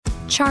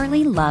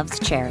Charlie loves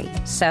cherry,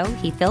 so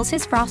he fills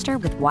his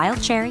Froster with wild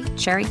cherry,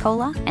 cherry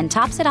cola, and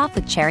tops it off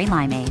with cherry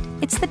limeade.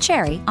 It's the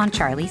cherry on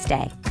Charlie's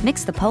day.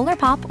 Mix the Polar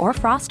Pop or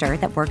Froster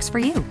that works for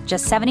you.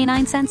 Just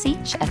 79 cents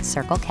each at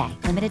Circle K.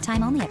 Limited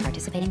time only at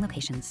participating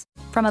locations.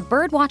 From a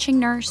bird-watching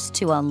nurse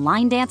to a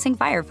line-dancing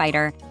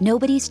firefighter,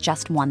 nobody's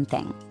just one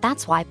thing.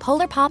 That's why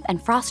Polar Pop and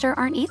Froster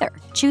aren't either.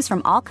 Choose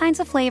from all kinds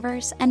of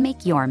flavors and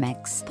make your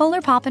mix.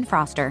 Polar Pop and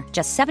Froster,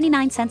 just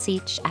 79 cents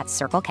each at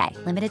Circle K.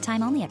 Limited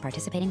time only at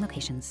participating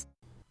locations.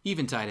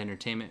 Eventide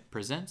Entertainment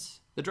presents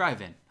The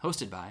Drive-In,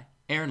 hosted by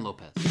Aaron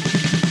Lopez.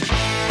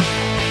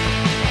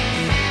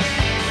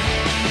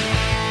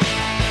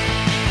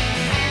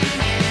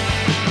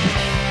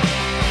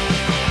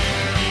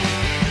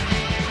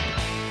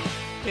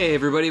 Hey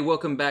everybody,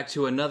 welcome back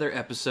to another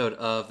episode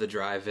of The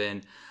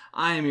Drive-In.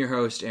 I am your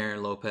host,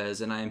 Aaron Lopez,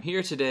 and I am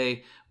here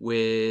today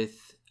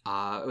with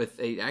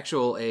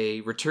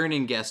a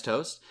returning guest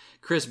host,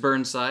 Chris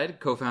Burnside,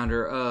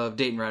 co-founder of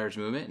Dayton Writers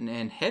Movement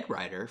and head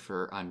writer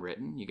for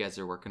Unwritten. You guys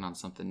are working on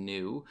something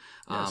new.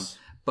 Yes.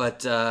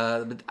 But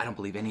I don't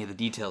believe any of the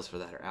details for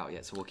that are out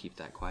yet, so we'll keep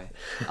that quiet.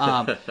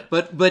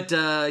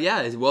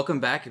 Yeah,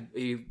 welcome back.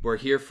 We're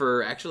here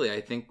for, actually,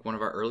 I think one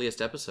of our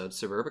earliest episodes,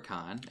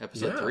 Suburbicon,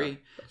 episode 3.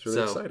 That's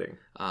really exciting.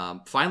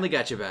 Finally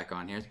got you back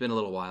on here. It's been a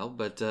little while,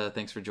 but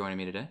thanks for joining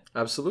me today.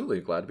 Absolutely.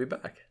 Glad to be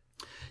back.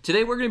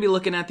 Today we're going to be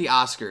looking at the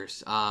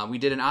Oscars. We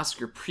did an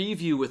Oscar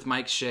preview with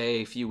Mike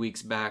Shea a few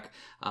weeks back,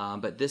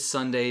 but this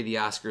Sunday the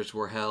Oscars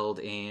were held,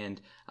 and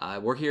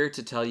we're here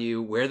to tell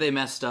you where they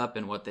messed up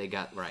and what they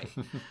got right.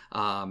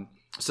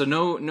 So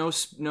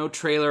no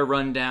trailer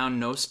rundown,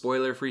 no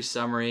spoiler-free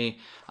summary,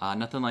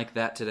 nothing like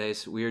that today.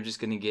 So we are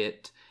just going to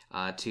get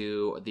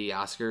to the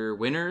Oscar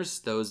winners,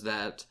 those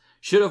that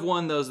should have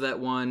won, those that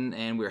won,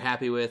 and we're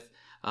happy with,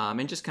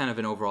 and just kind of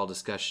an overall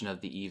discussion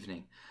of the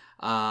evening.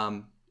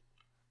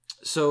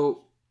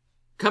 So,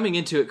 coming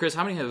into it, Chris,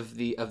 how many of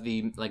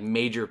the like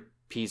major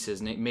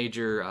pieces,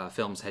 major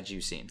films had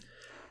you seen?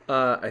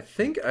 I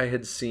think I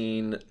had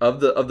seen of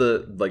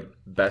the like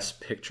Best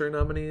Picture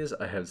nominees.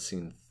 I have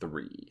seen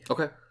 3.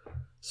 Okay,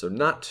 so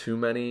not too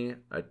many.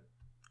 I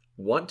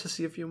want to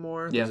see a few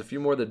more. Yeah. There's a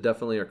few more that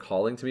definitely are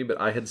calling to me, but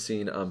I had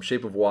seen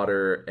Shape of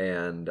Water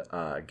and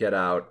Get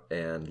Out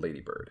and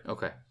Lady Bird.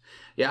 Okay,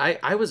 yeah,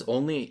 I was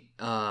only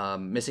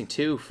missing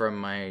 2 from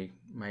my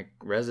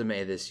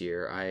resume this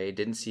year. I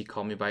didn't see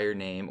Call Me by Your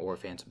Name or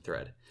Phantom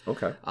Thread.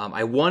 Okay.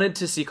 I wanted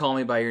to see Call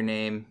Me by Your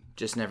Name,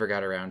 just never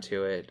got around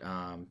to it.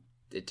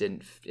 It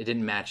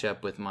didn't match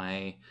up with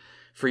my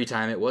free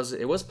time. It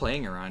was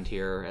playing around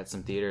here at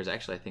some theaters.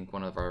 Actually, I think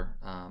one of our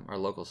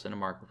local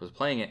Cinemark was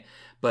playing it,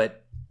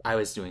 but I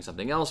was doing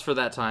something else for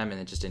that time,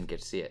 and it just didn't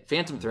get to see it.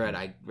 Phantom Thread,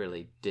 I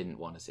really didn't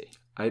want to see.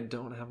 I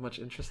don't have much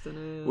interest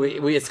in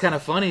it. It's kind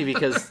of funny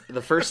because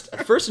the first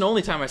and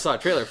only time I saw a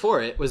trailer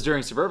for it was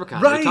during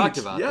Suburbicon. Right. We talked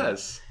about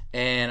yes. that.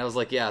 And I was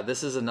like, yeah,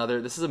 this is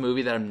a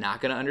movie that I'm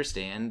not going to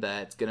understand,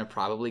 that's going to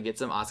probably get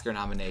some Oscar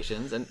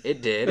nominations, and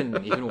it did,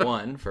 and even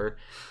won for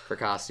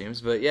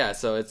costumes. But yeah,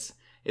 so it's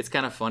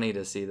kind of funny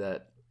to see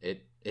that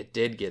it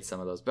did get some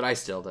of those, but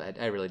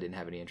I really didn't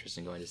have any interest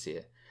in going to see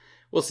it.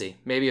 We'll see.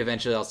 Maybe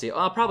eventually I'll see it.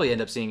 I'll probably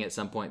end up seeing it at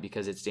some point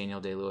because it's Daniel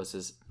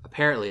Day-Lewis's.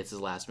 Apparently, it's his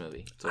last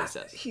movie. That's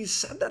what he says. He's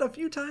said that a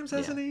few times,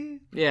 hasn't he?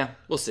 Yeah,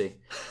 we'll see.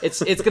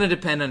 It's going to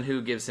depend on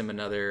who gives him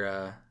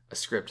another a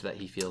script that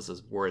he feels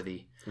is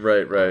worthy.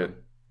 Right.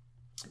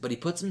 But he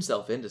puts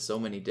himself into so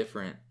many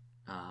different.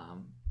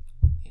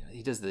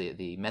 He does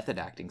the method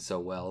acting so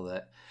well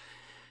that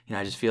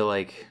I just feel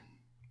like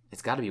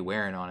it's got to be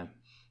wearing on him.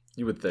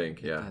 You would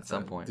think, yeah. At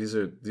some point. These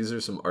are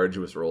some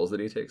arduous roles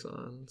that he takes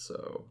on,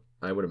 so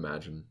I would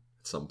imagine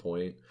at some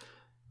point.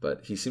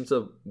 But he seems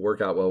to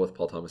work out well with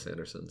Paul Thomas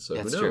Anderson, so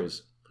That's who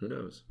knows? True. Who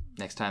knows?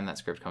 Next time that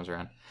script comes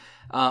around.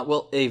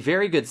 Well, a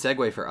very good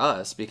segue for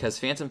us, because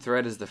Phantom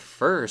Thread is the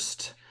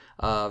first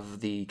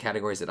of the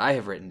categories that I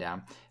have written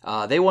down.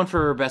 They won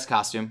for Best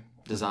Costume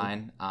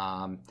Design.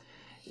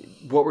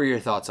 Mm-hmm. What were your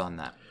thoughts on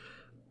that?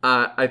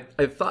 I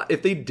thought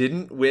if they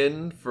didn't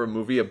win for a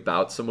movie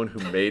about someone who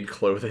made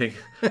clothing,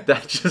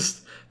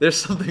 there's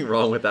something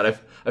wrong with that.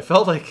 I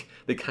felt like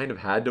they kind of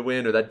had to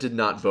win, or that did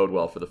not bode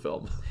well for the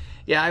film.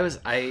 Yeah,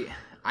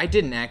 I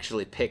didn't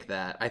actually pick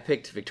that. I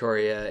picked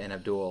Victoria and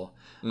Abdul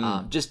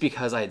just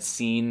because I had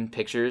seen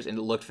pictures and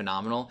it looked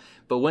phenomenal.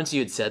 But once you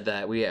had said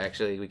that,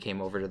 we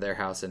came over to their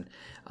house and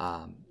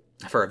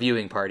for a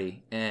viewing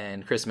party,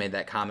 and Chris made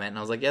that comment, and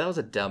I was like, yeah, that was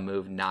a dumb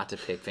move not to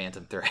pick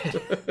Phantom Thread.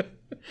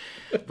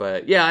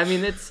 But yeah, I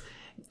mean, it's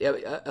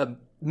a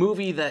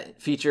movie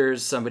that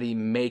features somebody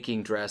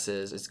making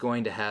dresses. It's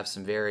going to have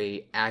some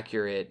very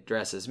accurate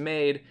dresses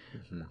made.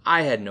 Mm-hmm.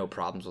 I had no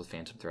problems with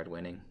Phantom Thread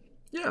winning.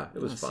 Yeah,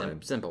 it was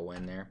fine. Simple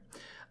win there.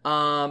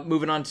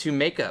 Moving on to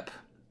makeup.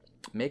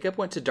 Makeup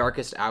went to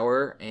Darkest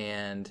Hour,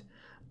 and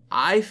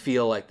I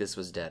feel like this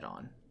was dead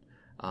on.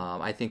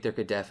 I think there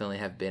could definitely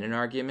have been an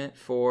argument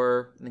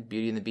for, I think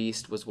Beauty and the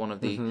Beast was one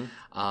of the, and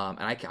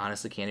I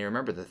honestly can't even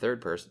remember the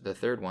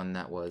third one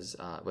that was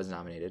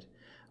nominated.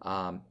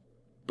 But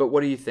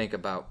what do you think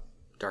about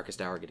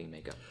Darkest Hour getting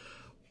makeup?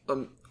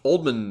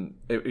 Oldman,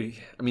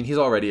 I mean, he's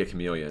already a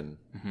chameleon,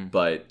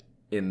 but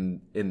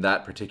in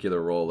that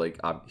particular role, like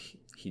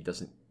he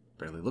doesn't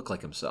barely look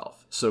like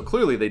himself. So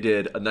clearly they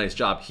did a nice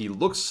job. He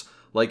looks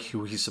like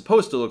who he's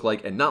supposed to look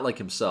like and not like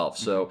himself.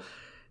 So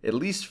at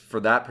least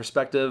for that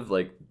perspective,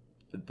 like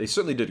they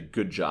certainly did a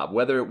good job.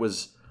 Whether it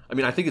was, I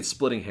mean, I think it's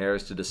splitting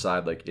hairs to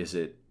decide, like, is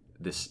it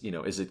this,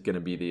 is it going to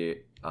be the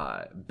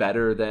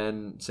better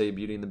than, say,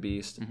 Beauty and the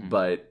Beast?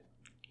 But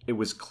it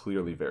was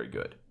clearly very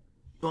good.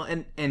 Well,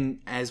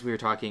 and as we were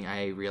talking,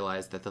 I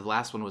realized that the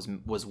last one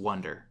was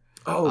Wonder.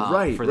 Oh,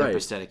 right, for the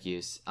prosthetic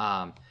use.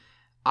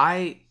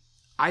 I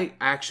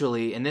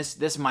actually, and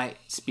this might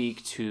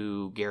speak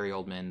to Gary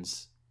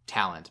Oldman's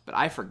talent, but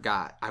I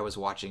forgot I was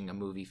watching a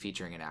movie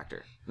featuring an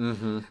actor.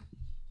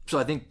 So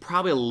I think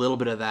probably a little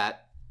bit of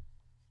that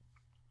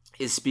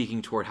is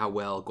speaking toward how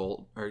well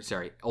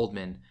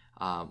Oldman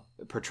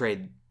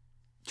portrayed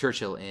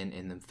Churchill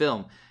in the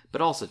film,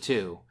 but also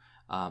too,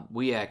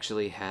 we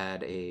actually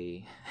had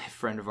a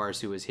friend of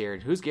ours who was here.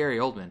 Who's Gary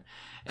Oldman?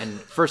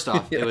 And first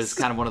off, It was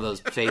kind of one of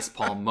those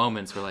facepalm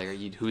moments where,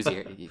 like, who's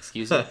here?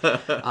 Excuse me.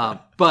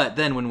 But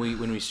then when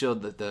we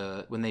showed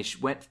when they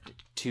went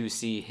to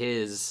see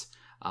his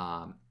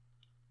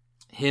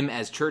him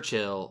as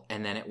Churchill,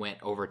 and then it went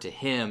over to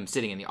him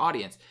sitting in the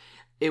audience,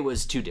 it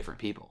was two different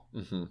people.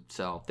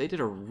 So they did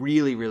a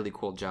really, really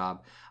cool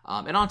job.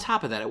 And on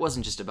top of that, it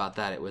wasn't just about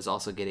that. It was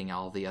also getting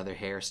all the other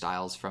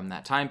hairstyles from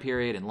that time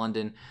period in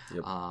London,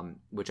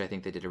 which I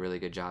think they did a really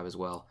good job as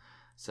well.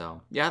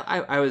 So, yeah,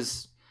 I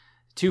was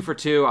 2 for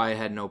 2. I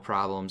had no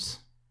problems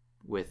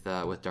with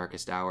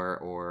Darkest Hour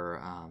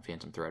or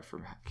Phantom Thread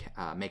for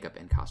makeup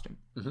and costume.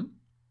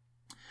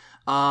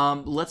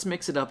 Let's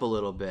mix it up a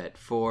little bit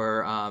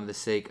for the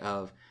sake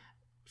of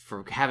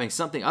having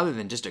something other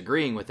than just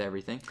agreeing with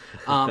everything.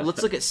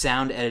 Let's look at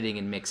sound editing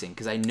and mixing,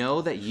 because I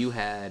know that you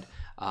had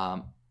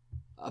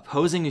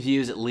opposing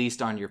views, at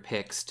least on your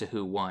picks to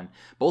who won.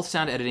 Both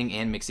sound editing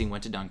and mixing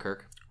went to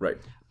Dunkirk. Right.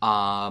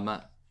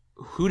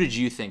 Who did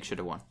you think should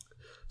have won?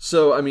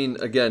 So, I mean,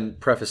 again,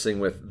 prefacing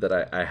with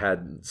that I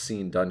hadn't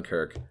seen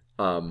Dunkirk,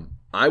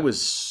 I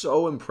was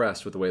so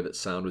impressed with the way that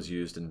sound was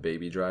used in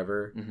Baby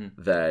Driver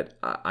that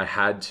I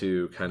had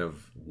to kind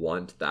of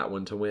want that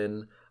one to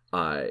win.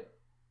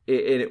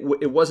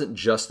 It wasn't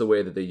just the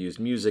way that they used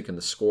music and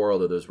the score,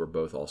 although those were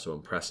both also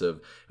impressive.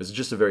 It was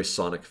just a very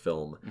sonic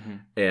film,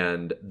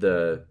 and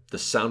the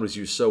sound was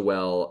used so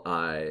well.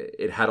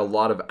 It had a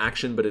lot of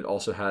action, but it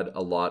also had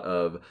a lot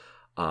of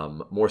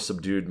more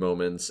subdued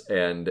moments,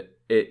 and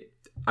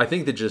I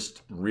think that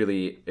just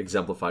really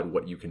exemplified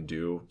what you can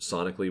do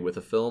sonically with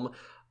a film.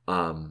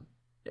 And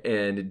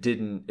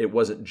it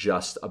wasn't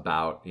just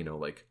about,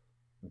 like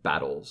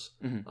battles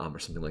or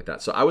something like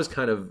that. So I was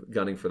kind of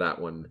gunning for that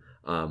one,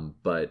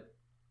 but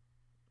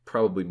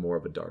probably more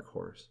of a dark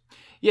horse.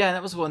 Yeah,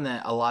 that was one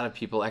that a lot of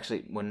people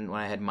actually, when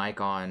I had Mike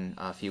on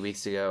a few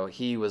weeks ago,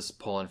 he was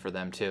pulling for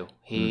them too.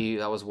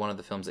 That was one of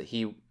the films that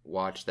he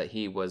watched that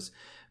he was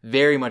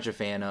very much a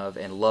fan of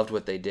and loved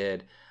what they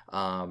did.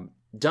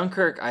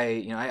 Dunkirk,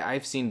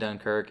 I've seen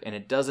Dunkirk, and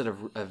it does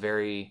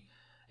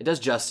it does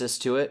justice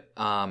to it.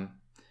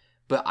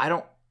 But I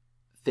don't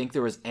think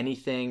there was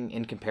anything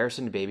in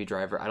comparison to Baby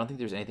Driver. I don't think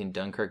there's anything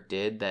Dunkirk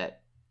did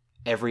that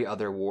every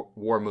other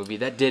war movie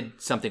that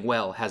did something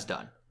well has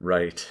done.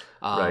 Right.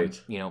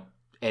 Right.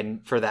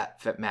 And for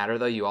that matter,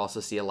 though, you also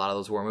see a lot of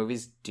those war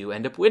movies do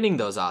end up winning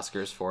those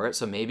Oscars for it.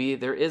 So maybe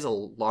there is a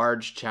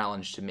large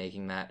challenge to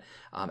making that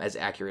as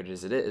accurate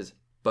as it is.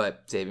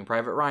 But Saving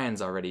Private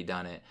Ryan's already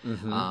done it.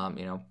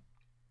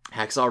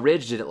 Hacksaw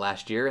Ridge did it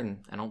last year, and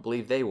I don't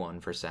believe they won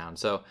for sound.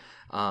 So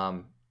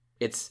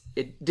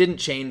it didn't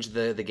change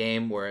the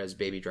game, whereas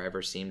Baby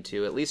Driver seemed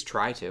to at least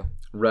try to.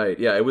 Right.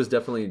 Yeah, it was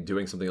definitely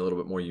doing something a little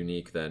bit more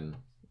unique than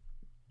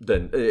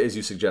as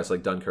you suggest,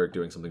 like Dunkirk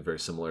doing something very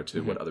similar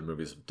to what other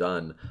movies have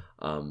done.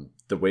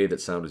 The way that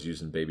sound was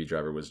used in Baby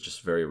Driver was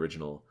just very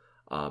original,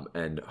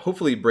 and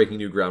hopefully breaking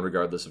new ground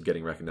regardless of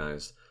getting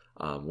recognized.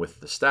 With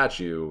the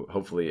statue,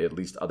 hopefully at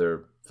least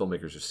other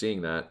filmmakers are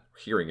seeing that,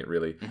 hearing it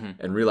really,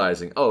 and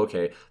realizing, oh,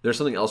 okay, there's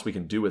something else we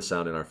can do with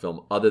sound in our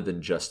film other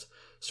than just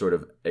sort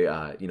of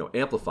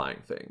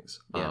amplifying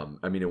things. Yeah.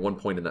 I mean, at one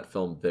point in that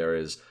film, there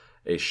is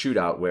a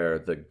shootout where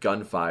the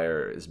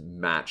gunfire is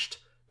matched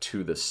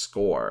to the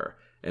score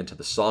and to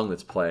the song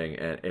that's playing,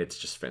 and it's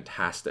just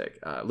fantastic.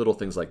 Little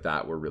things like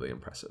that were really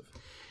impressive.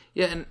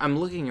 Yeah, and I'm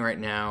looking right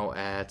now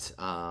at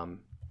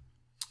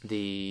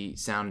the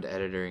sound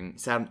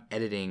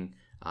editing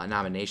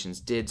nominations.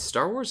 Did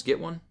Star Wars get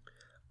one?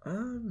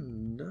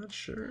 I'm not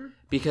sure.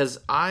 Because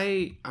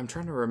I'm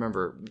trying to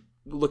remember,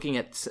 looking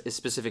at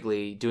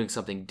specifically doing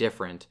something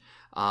different,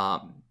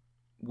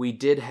 we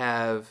did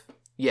have,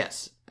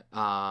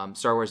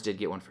 Star Wars did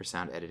get one for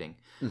sound editing.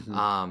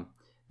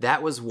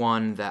 That was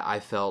one that I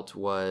felt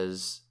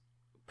was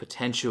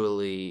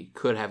potentially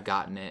could have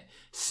gotten it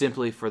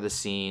simply for the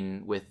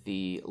scene with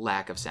the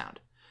lack of sound.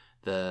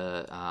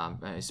 The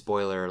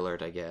spoiler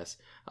alert, I guess,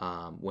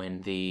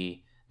 when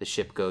the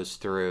ship goes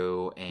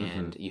through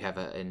and you have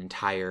an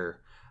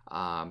entire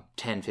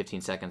 10,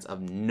 15 seconds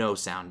of no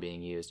sound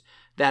being used.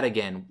 That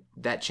again,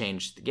 that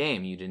changed the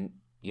game. You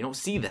don't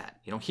see that.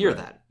 You don't hear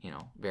that,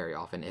 very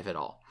often, if at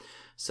all.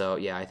 So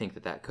yeah, I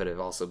think that could have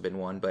also been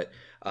one, but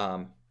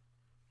I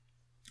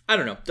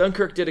don't know.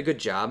 Dunkirk did a good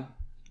job.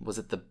 Was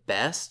it the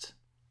best?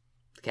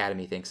 The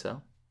Academy thinks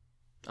so.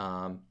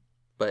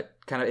 But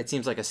kind of, it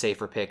seems like a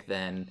safer pick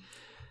than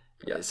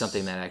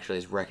something that actually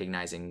is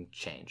recognizing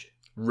change.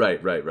 Right.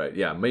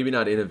 Yeah, maybe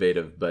not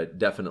innovative, but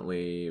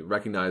definitely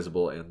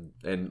recognizable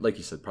and like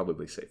you said,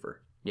 probably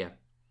safer. Yeah.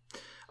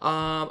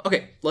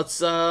 Okay,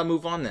 let's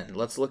move on then.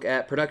 Let's look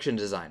at production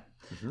design.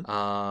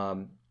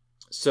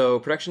 So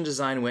production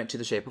design went to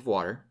The Shape of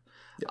Water.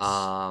 Yes.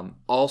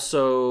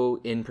 Also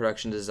in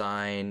production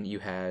design, you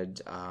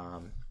had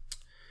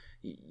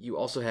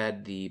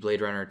the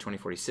Blade Runner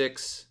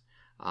 2046.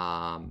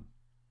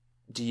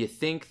 Do you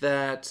think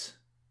that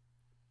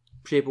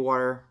Shape of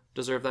Water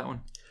deserved that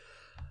one?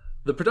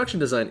 The production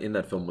design in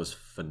that film was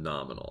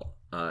phenomenal.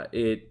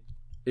 It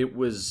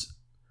was,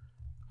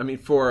 I mean,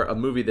 for a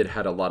movie that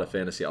had a lot of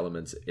fantasy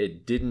elements,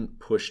 it didn't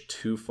push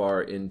too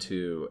far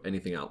into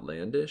anything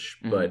outlandish,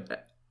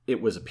 but it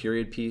was a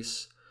period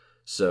piece.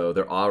 So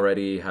they're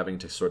already having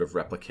to sort of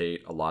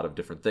replicate a lot of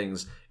different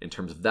things in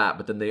terms of that.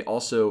 But then they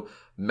also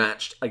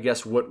matched, I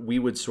guess, what we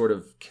would sort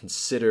of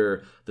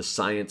consider the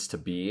science to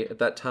be at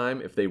that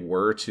time. If they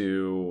were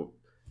to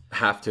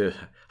have to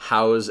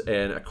house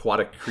an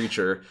aquatic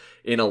creature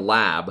in a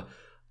lab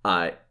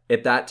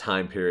at that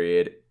time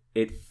period,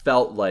 it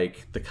felt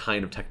like the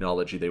kind of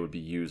technology they would be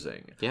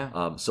using.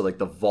 Yeah. So like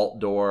the vault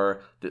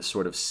door that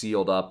sort of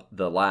sealed up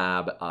the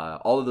lab,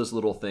 all of those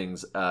little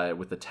things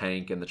with the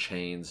tank and the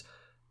chains,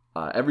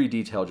 every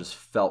detail just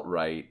felt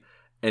right,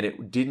 and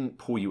it didn't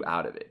pull you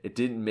out of it. It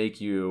didn't make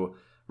you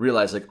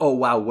realize like, oh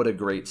wow, what a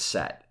great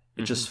set.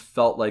 It just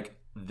felt like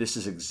this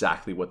is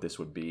exactly what this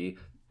would be.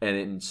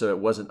 And so it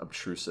wasn't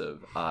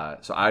obtrusive.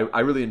 So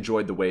I really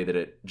enjoyed the way that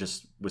it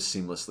just was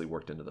seamlessly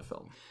worked into the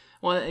film.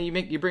 Well,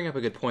 you bring up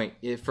a good point.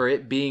 For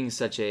it being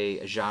such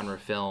a genre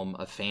film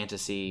of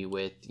fantasy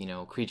with,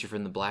 Creature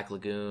from the Black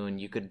Lagoon,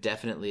 you could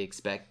definitely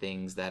expect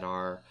things that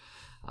are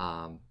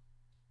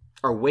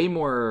way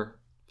more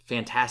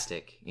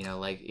fantastic.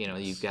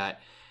 You've got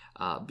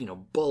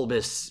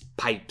bulbous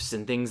pipes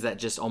and things that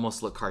just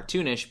almost look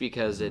cartoonish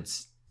because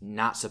it's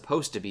not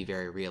supposed to be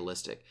very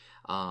realistic.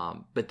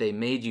 But they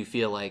made you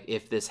feel like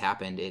if this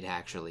happened, it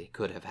actually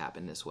could have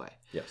happened this way.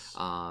 Yes.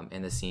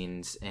 And the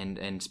scenes,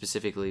 and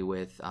specifically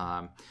with,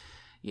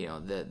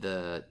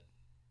 the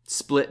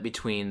split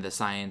between the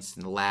science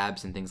and the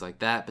labs and things like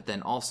that. But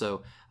then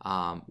also,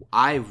 what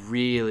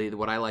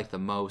I liked the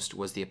most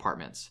was the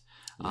apartments.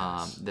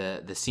 Yes.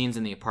 The scenes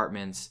in the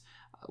apartments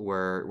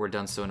were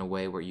done so in a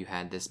way where you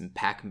had this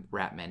pack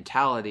rat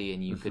mentality,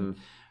 and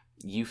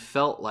you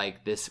felt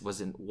like this was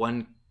in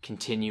one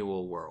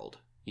continual world.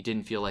 You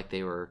didn't feel like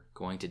they were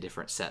going to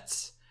different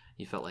sets.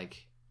 You felt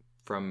like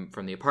from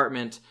the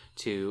apartment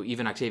to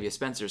even Octavia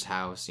Spencer's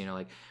house,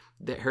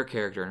 her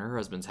character and her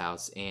husband's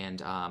house, and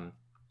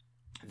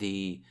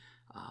the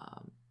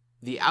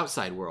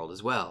outside world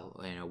as well,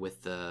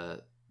 with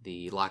the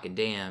lock and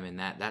dam and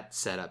that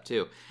setup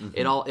too.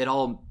 It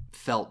all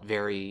felt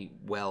very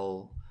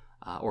well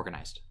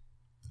organized.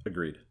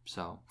 Agreed.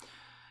 So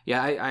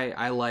yeah,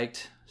 I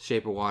liked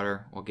Shape of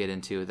Water. We'll get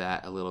into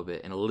that a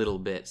little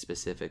bit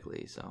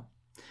specifically. So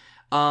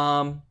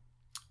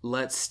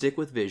let's stick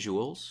with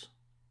visuals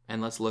and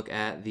let's look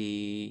at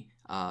the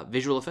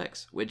visual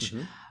effects, which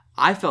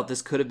I felt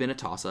this could have been a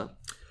toss-up.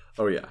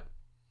 Oh yeah.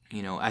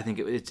 I think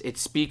it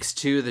speaks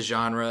to the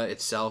genre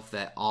itself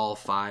that all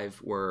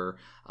five were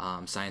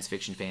science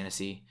fiction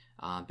fantasy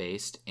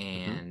based,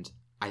 and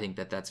I think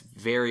that's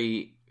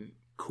very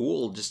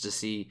cool just to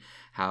see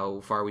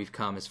how far we've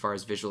come as far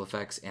as visual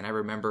effects. And I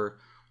remember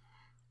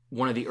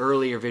one of the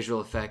earlier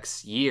visual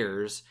effects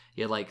years,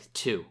 you had like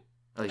two.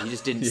 Like you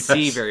just didn't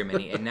see very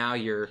many, and now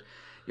you're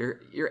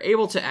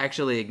able to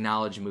actually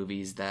acknowledge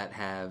movies that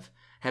have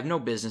no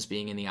business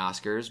being in the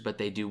Oscars, but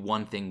they do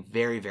one thing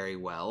very, very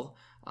well.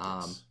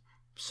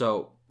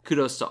 So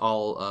kudos to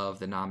all of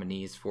the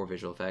nominees for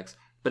visual effects,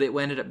 but it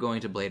ended up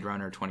going to Blade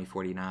Runner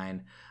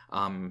 2049.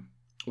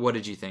 What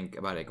did you think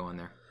about it going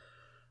there?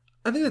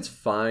 I think that's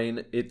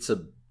fine. It's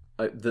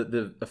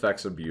the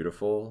effects are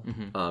beautiful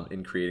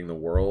in creating the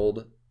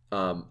world.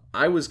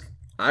 I was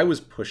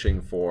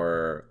pushing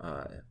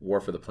for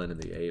War for the Planet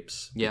of the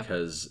Apes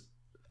because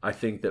I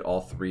think that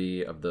all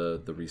three of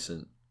the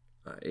recent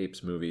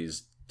Apes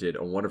movies did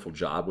a wonderful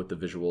job with the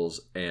visuals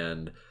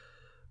and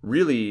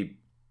really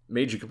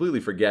made you completely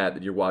forget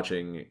that you're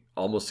watching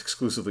almost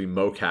exclusively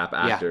mocap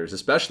actors,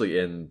 especially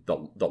in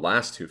the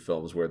last two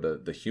films where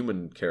the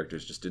human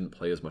characters just didn't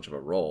play as much of a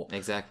role.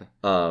 Exactly.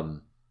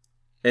 And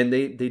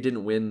they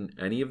didn't win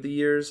any of the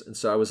years, and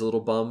so I was a little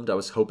bummed. I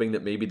was hoping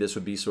that maybe this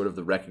would be sort of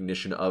the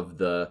recognition of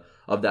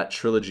that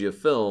trilogy of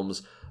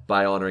films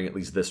by honoring at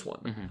least this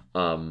one.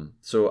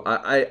 So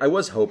I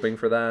was hoping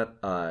for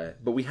that,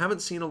 but we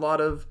haven't seen a lot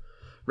of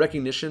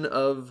recognition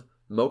of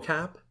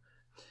mocap.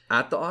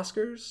 at the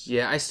Oscars.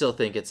 Yeah, I still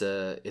think it's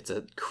a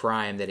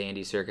crime that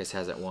Andy Serkis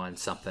hasn't won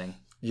something.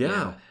 Yeah. You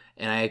know?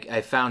 And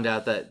I found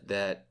out that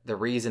the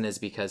reason is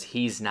because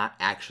he's not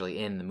actually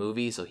in the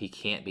movie, so he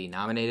can't be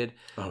nominated.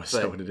 Oh, is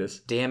that what it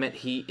is? Damn it,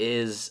 he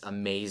is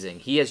amazing.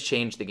 He has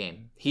changed the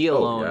game. He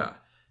alone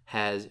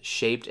has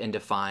shaped and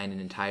defined an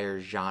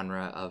entire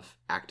genre of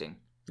acting.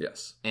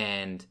 Yes.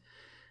 And,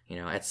 you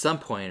know, at some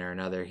point or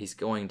another, he's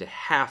going to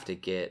have to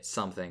get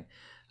something.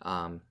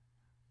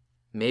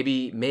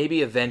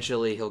 Maybe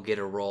eventually he'll get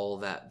a role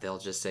that they'll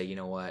just say, you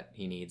know what,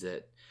 he needs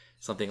it.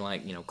 Something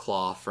like, you know,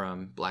 Claw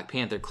from Black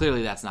Panther.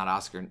 Clearly that's not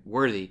Oscar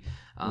worthy.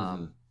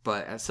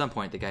 But at some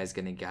point the guy's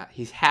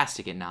he has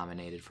to get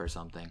nominated for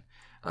something.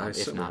 I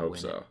certainly hope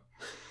so.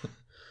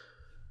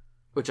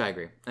 Which I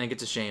agree. I think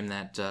it's a shame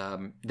that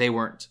they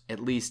weren't at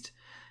least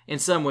in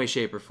some way,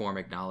 shape, or form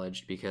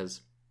acknowledged,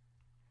 because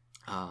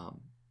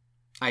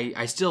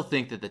I still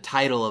think that the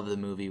title of the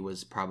movie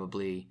was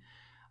probably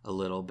a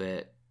little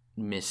bit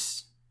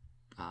misleading,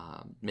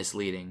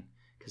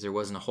 because there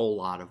wasn't a whole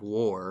lot of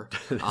war.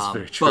 That's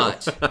very true.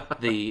 But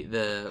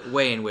the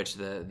way in which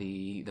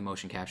the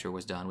motion capture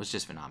was done was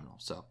just phenomenal.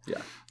 So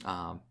yeah,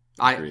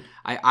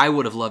 I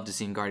would have loved to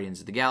seen Guardians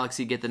of the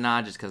Galaxy get the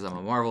nod just because I'm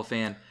a Marvel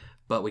fan,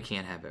 but we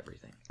can't have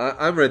everything.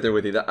 I'm right there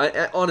with you.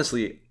 I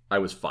honestly, I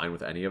was fine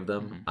with any of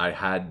them. I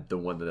had the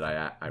one that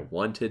I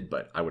wanted,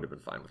 but I would have been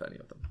fine with any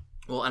of them.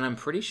 Well, and I'm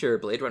pretty sure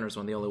Blade Runner is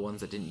one of the only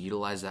ones that didn't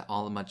utilize that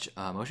all that much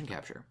motion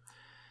capture.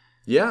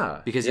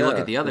 Yeah, because you look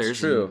at the others,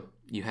 true.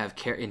 You have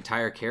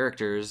entire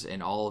characters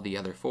in all of the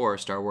other four: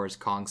 Star Wars,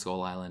 Kong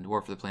Skull Island,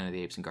 War for the Planet of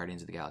the Apes, and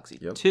Guardians of the Galaxy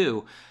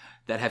 2,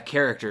 that have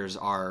characters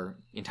are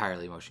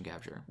entirely motion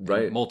capture,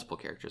 right? Multiple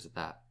characters at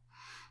that.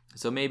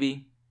 So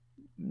maybe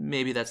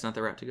that's not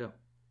the route to go.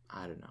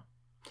 I don't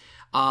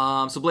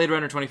know. So Blade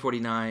Runner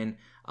 2049,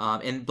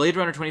 and Blade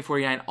Runner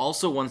 2049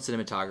 also won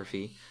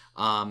cinematography.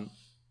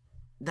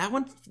 That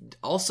one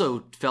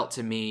also felt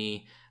to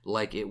me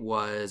like it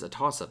was a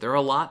toss-up. There are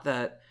a lot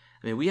that.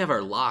 I mean, we have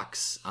our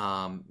locks,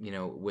 you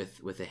know,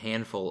 with a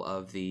handful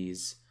of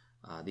these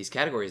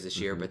categories this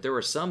year, but there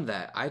were some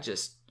that I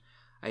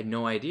had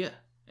no idea.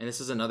 And this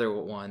is another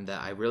one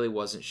that I really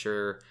wasn't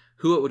sure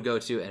who it would go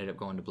to. Ended up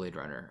going to Blade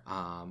Runner.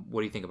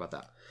 What do you think about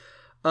that?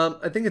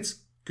 I think it's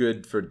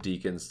good for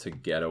Deakins to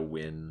get a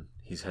win.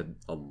 He's had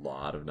a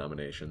lot of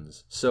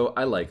nominations, so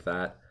I like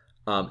that.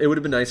 It would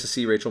have been nice to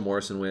see Rachel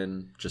Morrison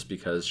win, just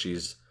because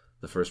she's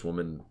the first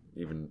woman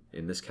even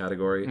in this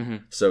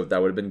category. So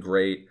that would have been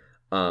great.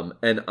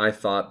 And I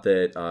thought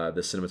that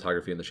the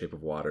cinematography in The Shape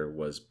of Water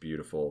was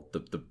beautiful.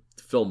 The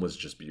film was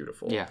just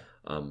beautiful,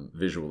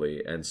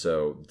 visually, and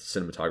so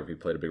cinematography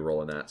played a big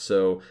role in that.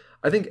 So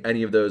I think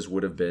any of those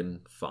would have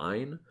been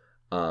fine.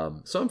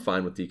 So I'm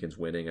fine with Deakins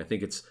winning. I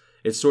think it's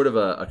sort of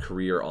a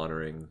career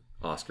honoring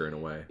Oscar in a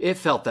way. It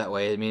felt that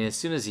way. I mean, as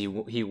soon as he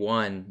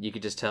won, you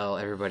could just tell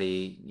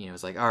everybody, you know,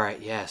 was like, all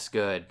right, yes,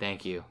 good,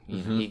 thank you.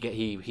 You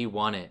know, he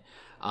won it.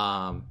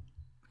 And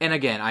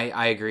again,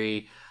 I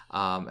agree.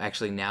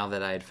 Actually, now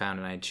that I had found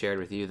and I had shared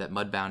with you that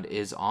Mudbound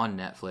is on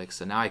Netflix,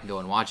 so now I can go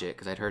and watch it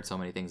because I'd heard so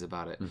many things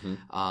about it.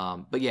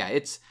 But yeah,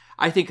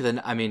 I think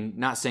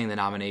not saying the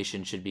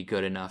nomination should be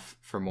good enough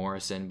for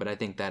Morrison, but I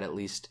think that at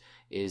least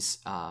is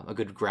a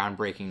good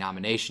groundbreaking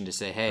nomination to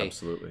say, hey,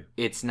 absolutely,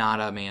 it's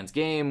not a man's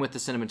game with the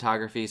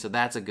cinematography, so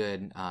that's a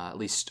good, at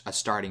least a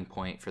starting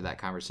point for that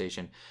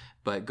conversation.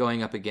 But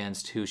going up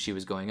against who she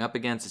was going up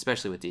against,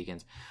 especially with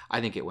Deakins,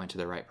 I think it went to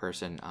the right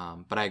person.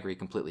 But I agree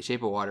completely.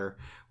 Shape of Water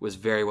was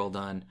very well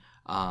done.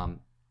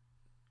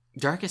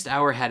 Darkest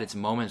Hour had its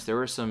moments. There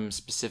were some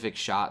specific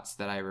shots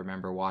that I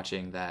remember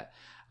watching that,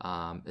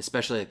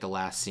 especially like the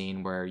last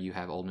scene where you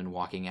have Oldman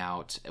walking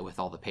out with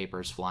all the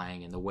papers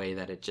flying, and the way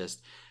that it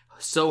just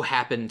so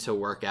happened to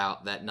work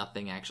out that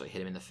nothing actually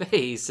hit him in the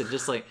face. And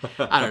just like,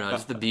 I don't know,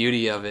 just the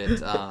beauty of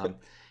it.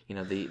 You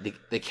know,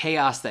 the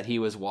chaos that he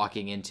was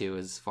walking into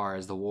as far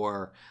as the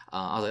war,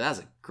 I was like, that's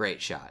a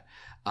great shot.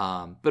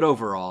 But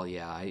overall,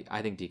 yeah,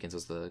 I think Deakins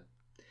was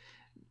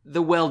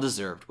the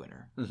well-deserved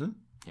winner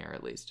here,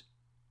 at least.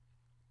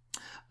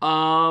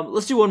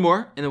 Let's do one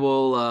more, and then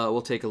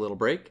we'll take a little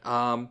break.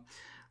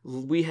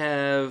 We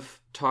have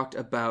talked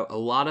about a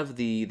lot of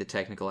the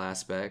technical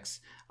aspects,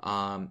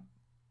 and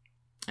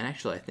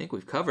actually, I think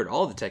we've covered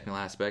all the technical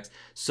aspects.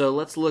 So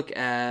let's look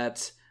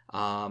at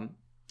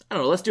I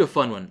don't know, let's do a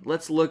fun one.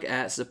 Let's look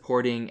at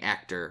supporting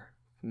actor.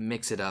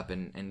 Mix it up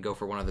and go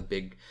for one of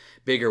the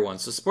bigger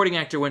ones. So supporting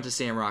actor went to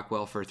Sam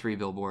Rockwell for 3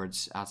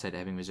 Billboards Outside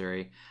Ebbing,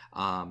 Missouri.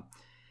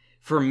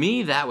 For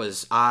me,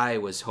 I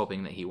was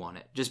hoping that he won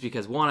it. Just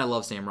because, one, I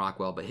love Sam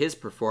Rockwell, but his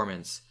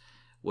performance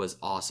was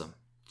awesome.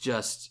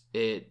 Just,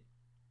 it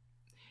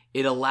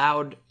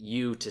allowed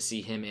you to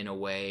see him in a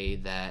way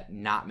that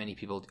not many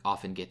people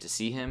often get to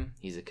see him.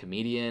 He's a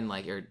comedian,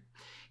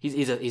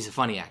 He's a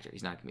funny actor.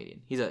 He's not a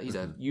comedian. He's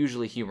a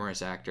usually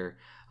humorous actor,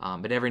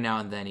 but every now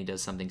and then he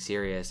does something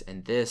serious,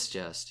 and this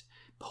just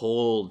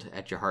pulled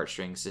at your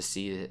heartstrings to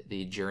see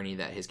the journey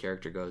that his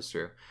character goes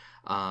through.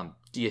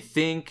 Do you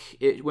think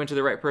it went to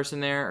the right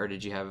person there, or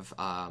did you have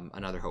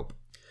another hope?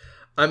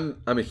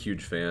 I'm a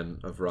huge fan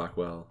of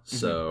Rockwell,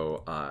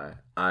 so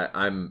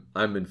I'm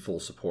in full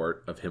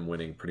support of him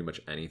winning pretty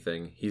much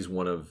anything. He's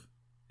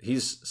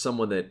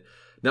someone that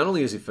not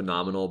only is he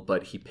phenomenal,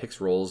 but he picks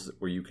roles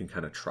where you can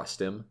kind of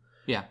trust him.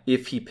 Yeah.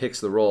 If he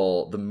picks the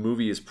role, the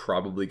movie is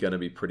probably going to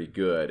be pretty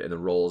good, and the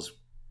role's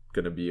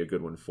going to be a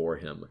good one for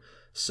him.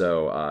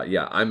 So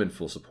I'm in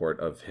full support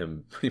of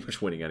him pretty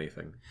much winning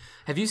anything.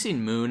 Have you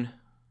seen Moon?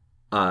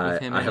 I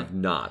have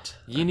not.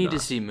 You need to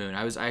see Moon.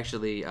 I was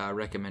actually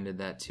recommended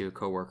that to a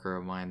coworker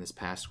of mine this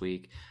past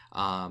week.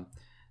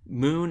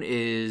 Moon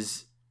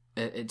it's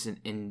an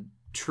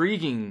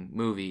intriguing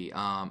movie.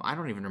 I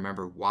don't even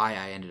remember why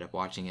I ended up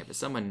watching it, but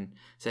someone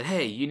said,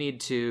 "Hey, you need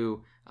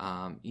to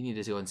go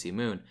and see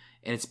Moon."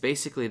 And it's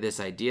basically this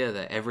idea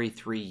that every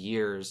 3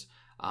 years,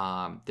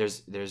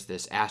 there's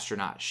this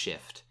astronaut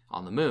shift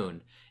on the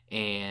moon,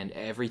 and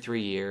every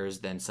 3 years,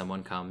 then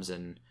someone comes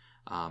and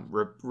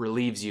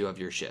relieves you of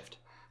your shift.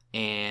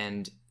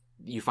 And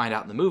you find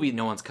out in the movie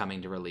no one's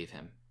coming to relieve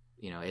him.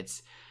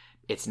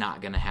 It's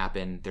not going to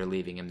happen. They're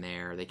leaving him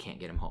there. They can't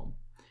get him home.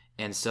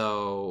 And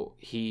so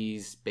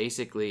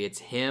it's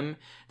him.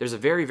 There's a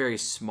very, very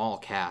small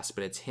cast,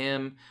 but it's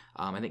him.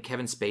 I think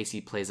Kevin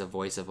Spacey plays a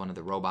voice of one of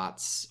the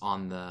robots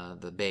on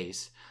the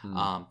base.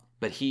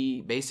 But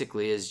he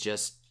basically is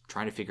just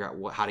trying to figure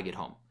out how to get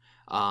home.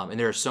 And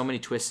there are so many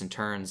twists and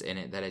turns in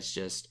it that it's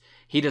just,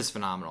 he does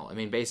phenomenal. I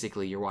mean,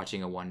 basically you're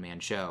watching a one-man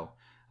show.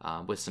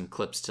 With some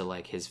clips to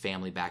like his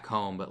family back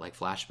home, but like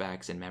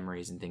flashbacks and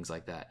memories and things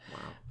like that. Wow.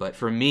 But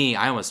for me,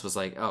 I almost was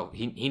like, oh,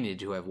 he needed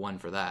to have won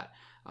for that.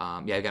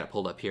 I got it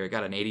pulled up here. It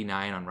got an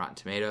 89 on Rotten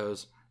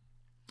Tomatoes,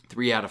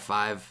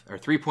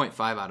 3.5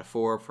 out of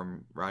 4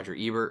 from Roger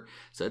Ebert.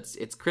 So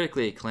it's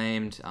critically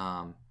acclaimed.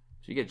 So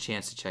you get a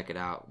chance to check it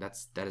out.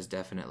 That is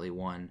definitely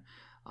one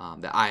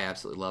that I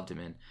absolutely loved him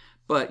in.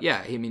 But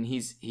yeah, I mean,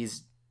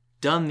 he's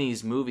done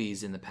these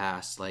movies in the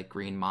past, like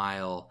Green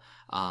Mile.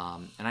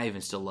 And I even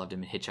still loved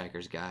him in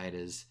Hitchhiker's Guide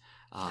as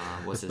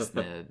what's this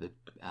the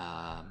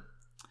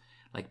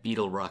like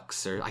Beetle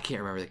Rux, or I can't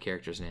remember the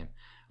character's name.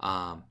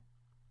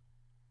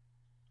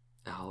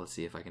 Let's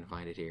see if I can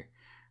find it here.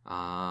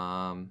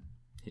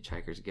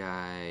 Hitchhiker's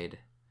Guide.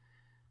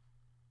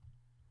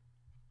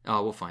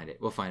 Oh, we'll find it.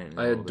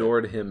 I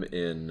adored him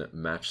in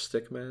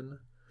Matchstick Men.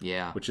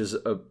 Yeah, which is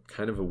a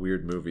kind of a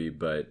weird movie,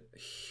 but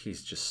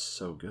he's just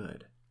so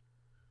good.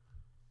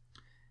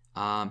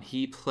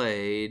 He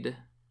played.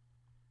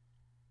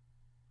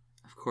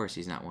 Of course,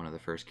 he's not one of the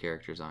first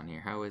characters on here.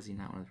 How is he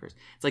not one of the first?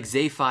 It's like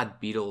Zaphod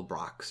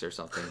Beetlebrox or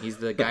something. He's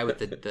the guy with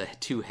the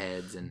two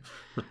heads, and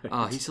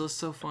he's still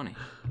so funny.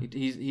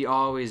 He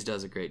always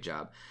does a great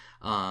job.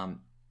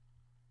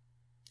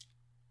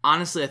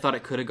 Honestly, I thought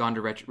it could have gone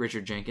to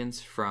Richard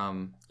Jenkins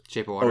from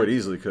Shape of Water. Oh, it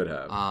easily could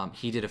have.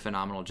 He did a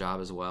phenomenal job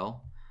as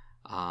well.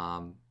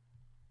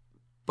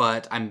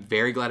 But I'm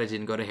very glad it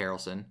didn't go to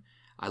Harrelson.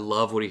 I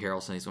love Woody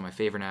Harrelson. He's one of my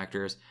favorite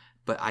actors,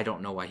 but I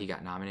don't know why he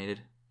got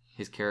nominated.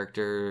 His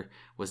character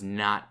was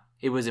not...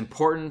 It was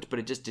important, but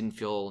it just didn't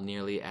feel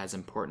nearly as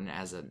important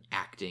as an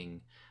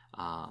acting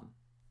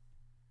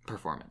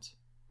performance.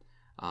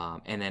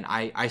 And then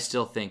I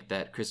still think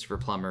that Christopher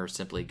Plummer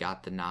simply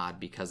got the nod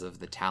because of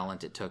the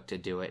talent it took to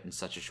do it in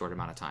such a short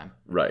amount of time.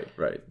 Right.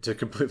 To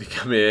completely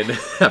come in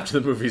after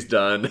the movie's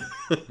done.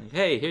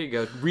 Hey, here you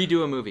go.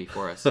 Redo a movie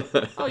for us.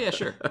 Oh, yeah,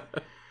 sure.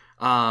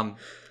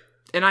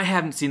 And I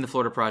haven't seen The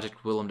Florida Project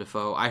with Willem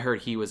Dafoe. I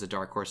heard he was a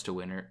dark horse to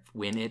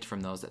win it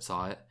from those that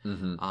saw it.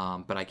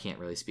 Mm-hmm. But I can't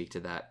really speak to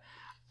that.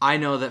 I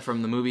know that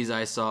from the movies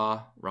I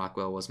saw,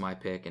 Rockwell was my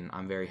pick, and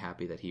I'm very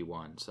happy that he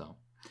won. So,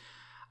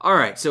 all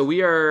right. So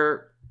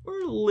we're a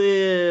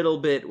little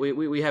bit...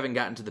 We haven't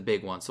gotten to the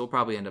big one, so we'll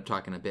probably end up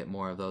talking a bit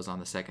more of those on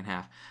the second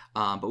half.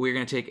 But we're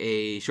going to take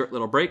a short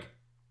little break.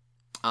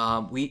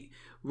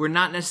 We're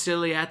not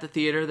necessarily at the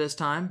theater this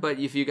time, but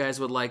if you guys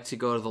would like to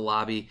go to the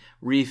lobby,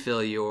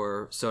 refill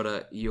your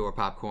soda, your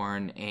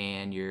popcorn,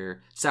 and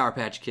your Sour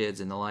Patch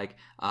Kids and the like,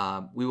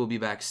 we will be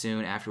back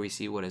soon after we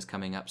see what is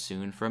coming up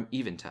soon from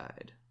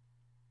Eventide.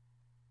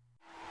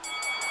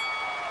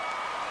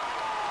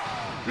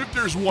 If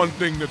there's one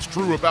thing that's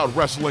true about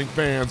wrestling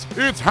fans,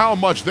 it's how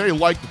much they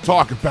like to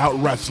talk about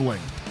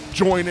wrestling.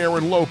 Join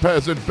Aaron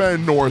Lopez and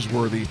Ben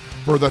Norsworthy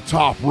for the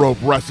Top Rope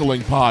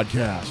Wrestling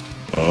Podcast.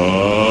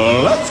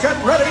 Let's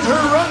get ready to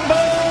rumble!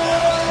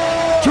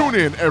 Tune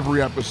in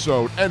every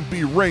episode and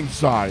be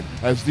ringside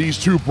as these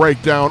two break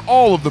down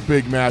all of the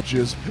big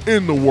matches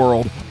in the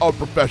world of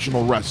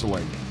professional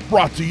wrestling.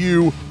 Brought to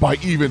you by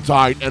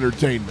Eventide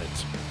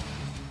Entertainment.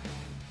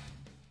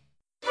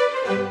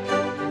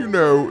 You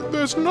know,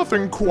 there's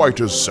nothing quite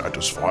as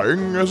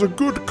satisfying as a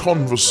good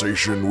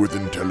conversation with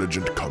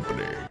intelligent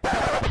company.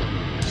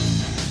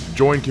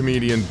 Join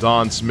comedian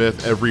Don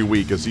Smith every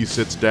week as he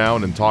sits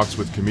down and talks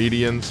with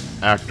comedians,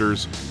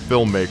 actors,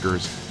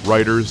 filmmakers,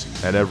 writers,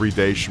 and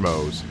everyday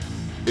schmoes.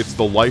 It's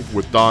The Life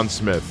with Don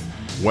Smith,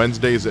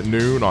 Wednesdays at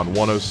noon on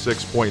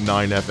 106.9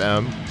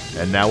 FM,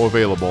 and now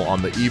available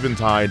on the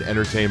Eventide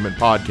Entertainment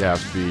podcast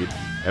feed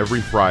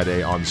every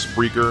Friday on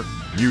Spreaker,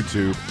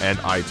 YouTube, and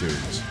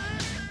iTunes.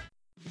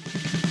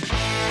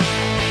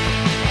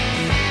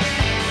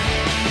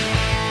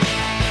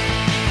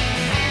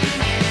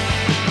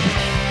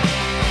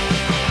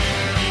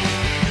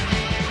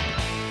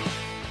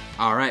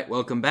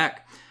 welcome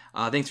back.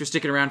 Thanks for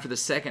sticking around for the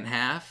second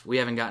half. We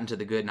haven't gotten to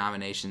the good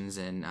nominations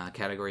and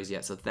categories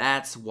yet, so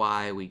that's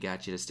why we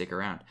got you to stick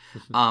around.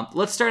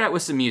 Let's start out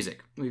with some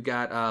music. We've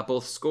got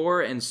both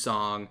score and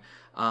song.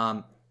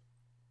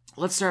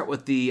 Let's start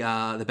with the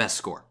best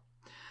score.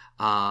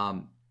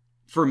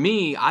 For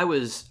me, I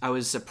was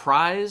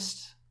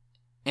surprised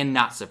and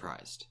not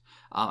surprised.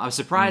 I was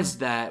surprised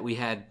that we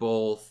had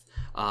both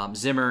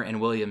Zimmer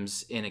and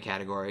Williams in a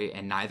category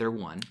and neither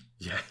won.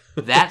 Yeah.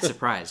 That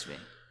surprised me.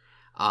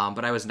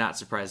 But I was not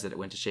surprised that it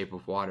went to Shape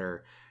of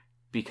Water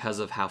because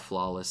of how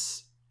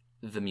flawless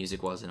the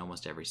music was in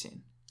almost every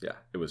scene. Yeah,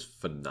 it was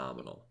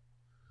phenomenal.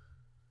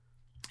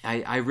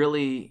 I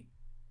really,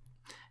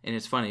 and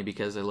it's funny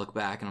because I look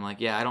back and I'm like,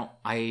 yeah,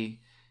 I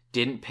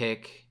didn't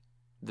pick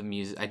the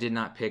music. I did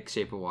not pick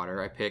Shape of Water.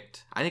 I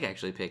think I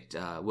actually picked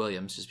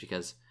Williams just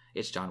because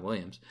it's John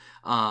Williams.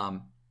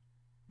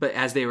 But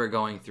as they were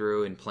going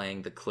through and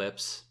playing the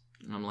clips,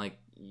 I'm like,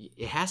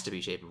 it has to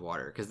be Shape of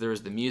Water because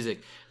there's the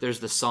music, there's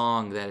the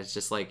song that it's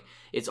just like,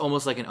 it's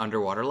almost like an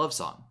underwater love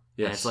song.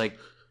 Yes. And it's like,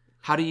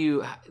 how do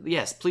you,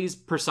 yes, please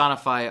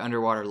personify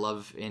underwater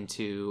love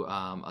into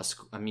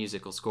a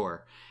musical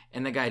score.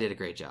 And the guy did a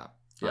great job.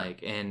 Yeah.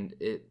 And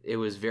it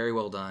was very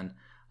well done.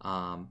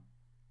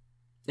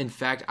 In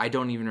fact, I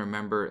don't even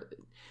remember.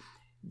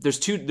 There's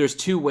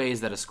two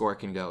ways that a score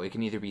can go. It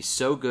can either be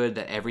so good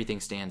that everything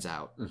stands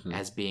out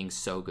as being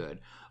so good,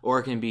 or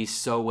it can be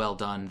so well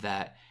done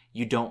that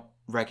you don't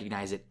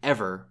recognize it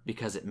ever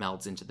because it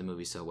melds into the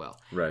movie so well.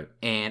 Right.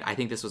 And I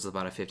think this was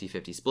about a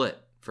 50-50 split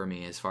for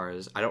me as far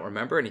as I don't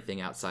remember anything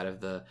outside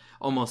of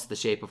almost the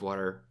Shape of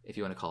Water, if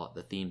you want to call it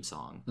the theme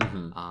song.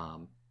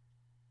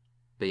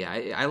 But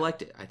yeah, I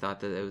liked it. I thought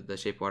that the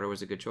Shape of Water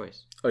was a good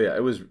choice. Oh yeah,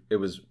 it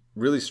was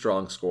really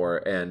strong score,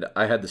 and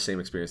I had the same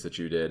experience that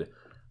you did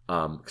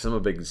because I'm a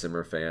big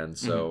Zimmer fan.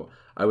 So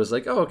I was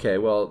like, oh okay,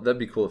 well that'd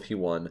be cool if he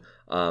won.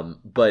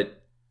 But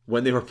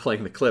when they were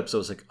playing the clips, I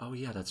was like, oh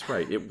yeah, that's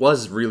right. It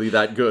was really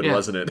that good,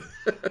 wasn't it?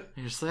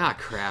 You're just like,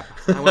 crap.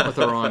 I went with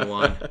the wrong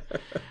one.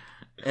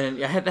 And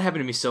that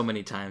happened to me so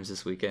many times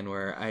this weekend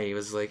where I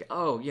was like,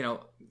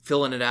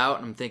 filling it out,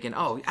 and I'm thinking,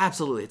 oh,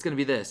 absolutely, it's going to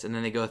be this. And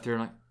then they go through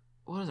and I'm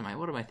like,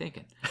 what am I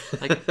thinking?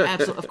 Like,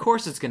 of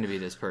course it's going to be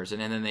this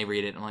person. And then they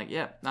read it and I'm like,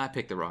 yeah, I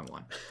picked the wrong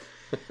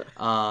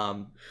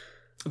one.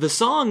 The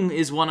song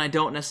is one I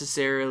don't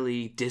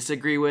necessarily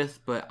disagree with,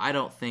 but I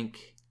don't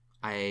think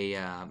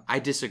I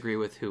disagree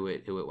with who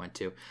it went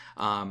to.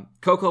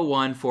 Coco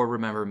won for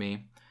Remember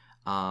Me.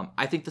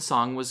 I think the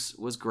song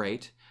was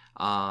great.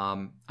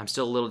 I'm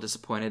still a little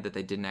disappointed that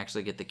they didn't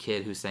actually get the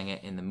kid who sang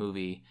it in the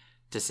movie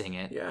to sing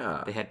it.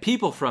 Yeah, they had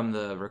people from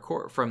the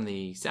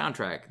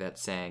soundtrack that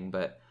sang,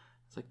 but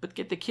it's like, but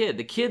get the kid.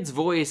 The kid's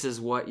voice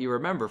is what you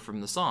remember from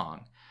the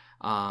song.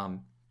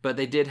 But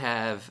they did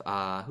have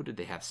who did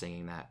they have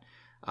singing that?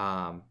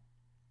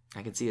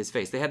 I can see his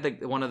face. They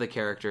had one of the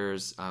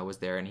characters was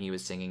there, and he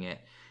was singing it,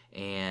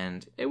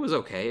 and it was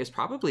okay. It's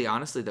probably,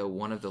 honestly, though,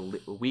 one of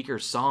the weaker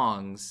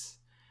songs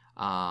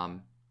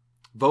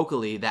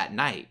vocally that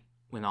night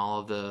when all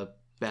of the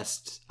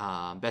best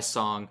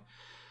song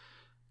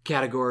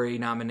category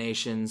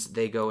nominations,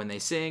 they go and they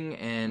sing,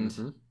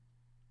 and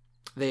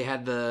they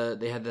had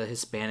the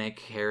Hispanic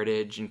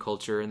heritage and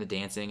culture and the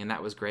dancing, and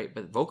that was great.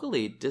 But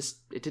vocally, it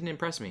didn't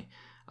impress me.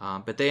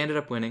 But they ended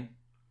up winning.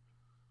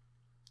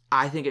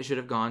 I think it should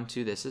have gone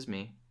to This Is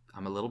Me.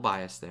 I'm a little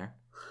biased there.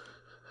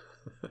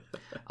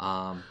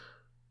 I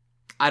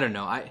don't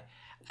know.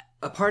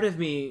 A part of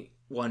me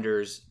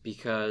wonders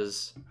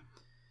because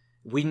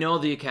we know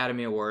the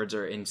Academy Awards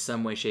are in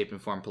some way, shape,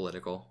 and form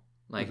political.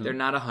 Like, they're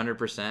not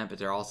 100%, but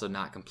they're also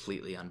not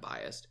completely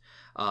unbiased.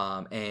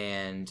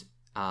 And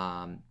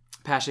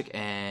Pasek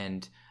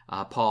and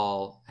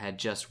Paul had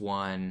just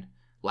won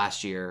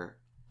last year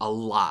a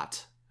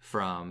lot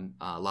from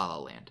La La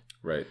Land.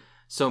 Right.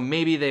 So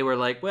maybe they were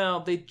like,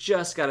 well, they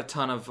just got a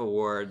ton of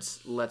awards.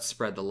 Let's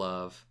spread the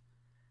love.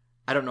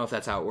 I don't know if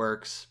that's how it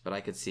works, but I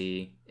could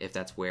see if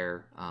that's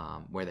where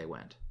they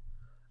went.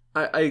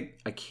 I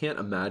can't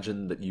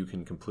imagine that you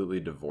can completely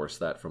divorce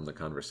that from the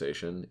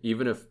conversation.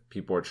 Even if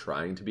people are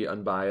trying to be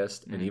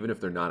unbiased, and even if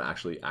they're not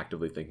actually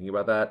actively thinking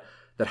about that,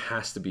 that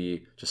has to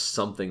be just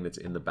something that's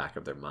in the back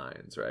of their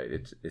minds,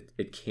 right?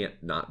 It can't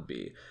not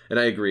be. And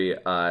I agree.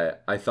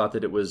 I thought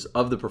that it was,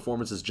 of the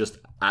performances just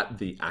at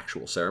the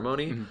actual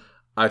ceremony,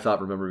 I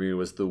thought Remember Me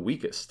was the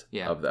weakest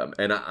of them.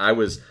 And I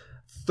was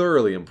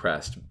thoroughly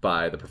impressed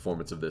by the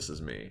performance of This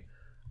Is Me.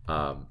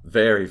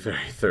 Very,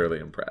 very thoroughly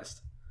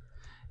impressed.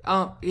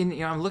 I'm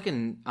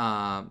looking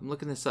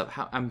this up.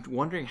 I'm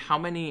wondering how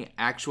many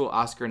actual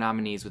Oscar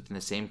nominees within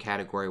the same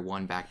category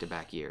won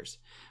back-to-back years,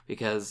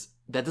 because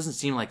that doesn't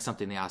seem like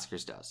something the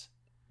Oscars does.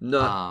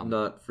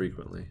 Not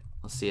frequently.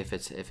 Let's see if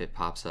it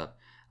pops up.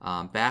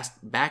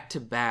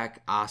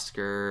 Back-to-back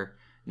Oscar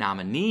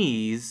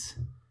nominees.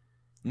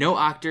 No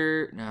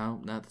actor.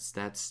 No,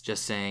 that's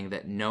just saying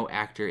that no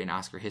actor in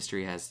Oscar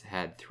history has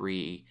had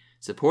 3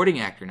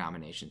 supporting actor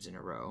nominations in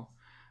a row.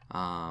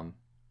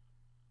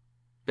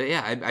 But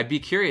yeah, I'd be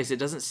curious. It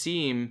doesn't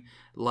seem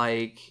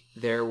like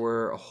there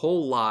were a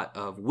whole lot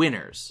of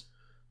winners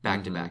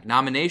back to back.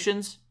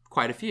 Nominations,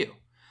 quite a few.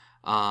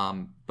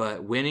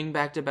 But winning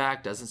back to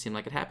back doesn't seem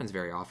like it happens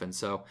very often.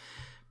 So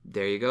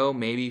there you go.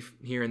 Maybe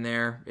here and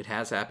there it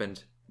has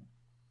happened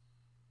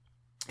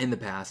in the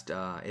past.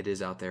 It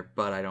is out there,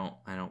 but I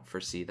don't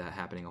foresee that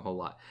happening a whole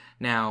lot.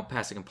 Now,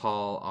 Pasek and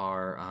Paul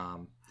are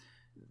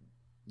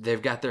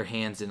they've got their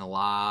hands in a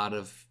lot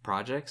of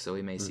projects, so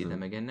we may see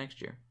them again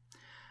next year.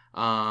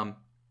 And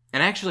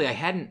actually,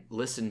 I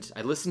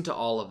listened to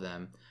all of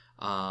them.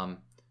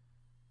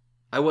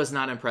 I was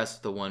not impressed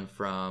with the one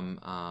from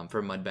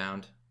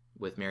Mudbound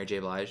with Mary J.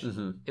 Blige.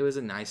 It was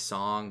a nice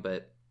song,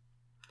 but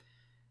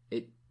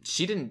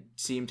she didn't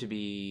seem to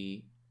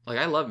be like,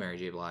 I love Mary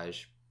J.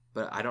 Blige,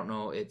 but I don't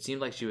know. It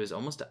seemed like she was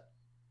almost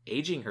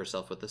aging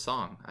herself with the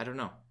song. I don't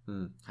know.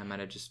 That might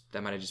have just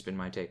been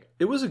my take.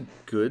 It was a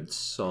good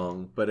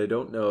song, but I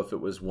don't know if it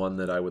was one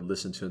that I would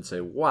listen to and say,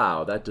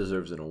 "Wow, that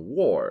deserves an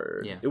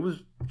award." Yeah. It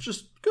was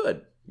just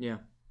good. Yeah,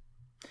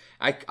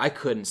 I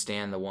couldn't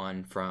stand the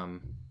one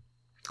from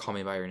Call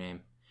Me by Your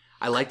Name.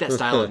 I like that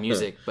style of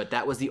music, but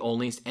that was the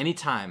only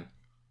anytime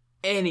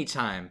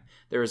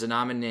there was a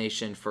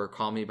nomination for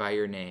Call Me by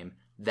Your Name,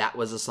 that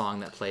was a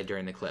song that played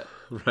during the clip.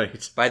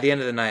 Right. By the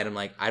end of the night, I'm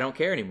like, I don't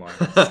care anymore.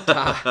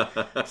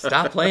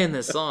 Stop playing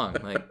this song.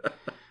 Like,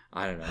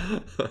 I don't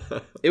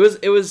know. It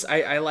was.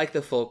 I like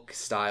the folk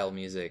style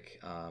music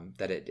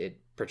that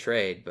it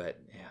portrayed, but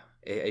yeah,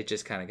 it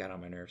just kind of got on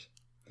my nerves.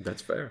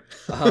 That's fair.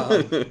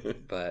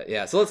 But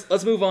yeah, so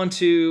let's move on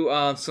to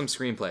some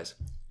screenplays.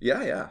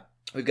 Yeah.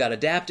 We've got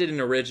adapted and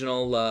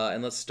original,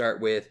 and let's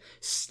start with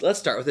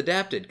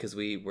adapted because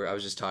I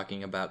was just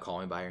talking about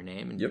Call Me by Your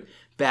Name and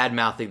bad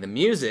mouthing the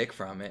music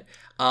from it,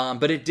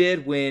 but it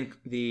did win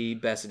the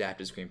best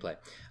adapted screenplay.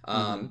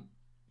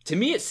 To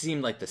me, it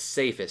seemed like the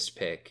safest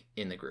pick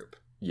in the group.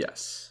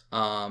 Yes.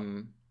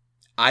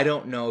 I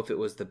don't know if it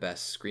was the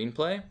best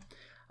screenplay.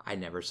 I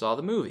never saw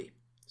the movie,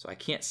 so I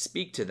can't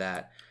speak to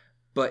that.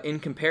 But in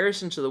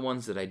comparison to the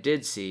ones that I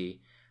did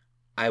see,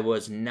 I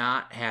was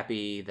not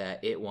happy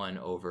that it won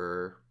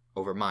over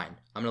mine.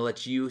 I'm going to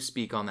let you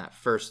speak on that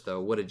first, though.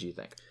 What did you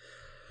think?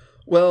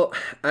 Well,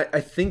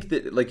 I think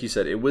that, like you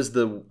said, it was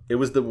the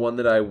one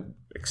that I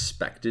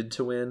expected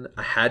to win.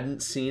 I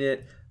hadn't seen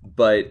it,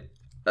 but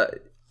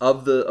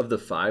of the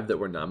 5 that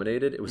were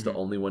nominated, it was the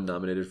only one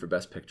nominated for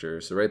Best Picture.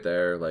 So right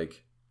there,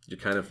 like, you're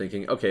kind of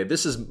thinking, okay,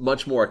 this is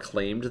much more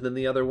acclaimed than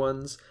the other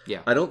ones.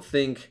 Yeah. I don't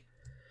think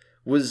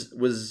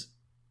was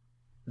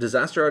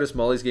Disaster Artist,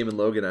 Molly's Game, and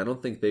Logan, I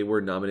don't think they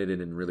were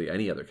nominated in really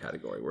any other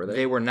category, were they?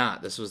 They were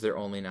not. This was their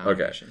only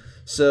nomination. Okay.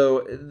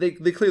 So they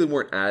clearly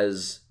weren't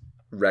as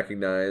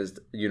recognized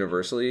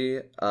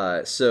universally.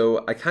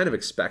 So I kind of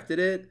expected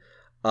it.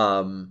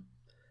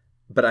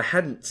 But I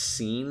hadn't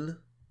seen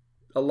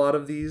a lot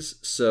of these.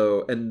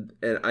 So and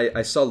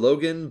I saw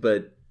Logan,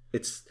 but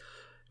it's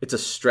a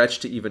stretch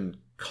to even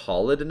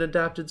call it an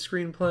adapted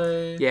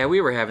screenplay. Yeah, we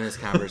were having this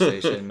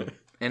conversation.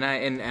 And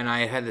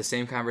I had the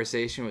same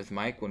conversation with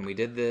Mike when we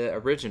did the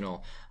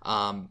original.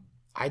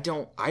 I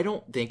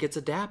don't think it's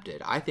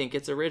adapted. I think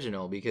it's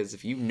original because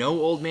if you know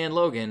Old Man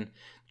Logan,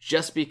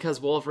 just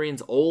because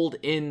Wolverine's old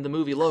in the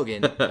movie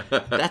Logan,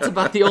 that's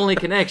about the only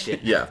connection.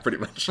 Yeah, pretty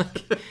much.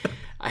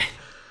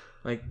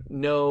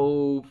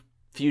 No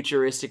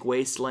futuristic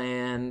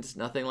wasteland,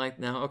 nothing like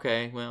no.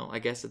 Okay, well, I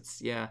guess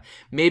it's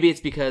Maybe it's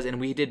because, and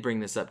we did bring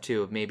this up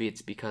too. Maybe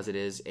it's because it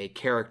is a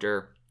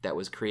character that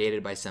was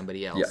created by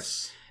somebody else.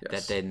 Yes.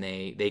 That then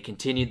they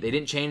continued. They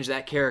didn't change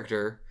that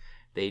character.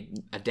 They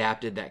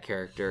adapted that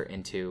character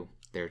into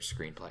their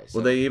screenplay. So.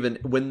 Well, they even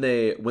when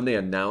they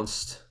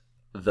announced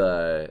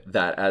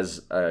that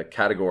as a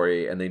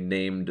category and they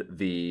named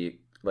the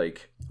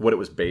what it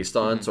was based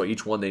on. So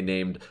each one they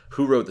named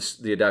who wrote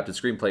the adapted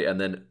screenplay and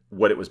then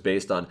what it was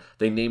based on.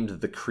 They named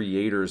the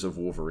creators of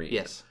Wolverine.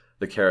 Yes,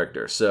 the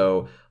character.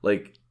 So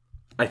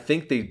I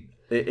think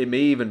it may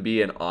even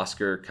be an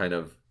Oscar kind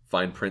of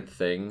fine print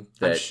thing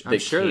that I'm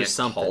sure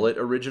can't call it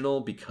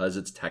original because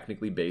it's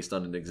technically based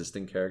on an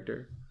existing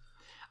character.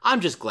 I'm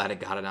just glad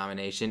it got a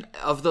nomination.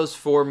 Of those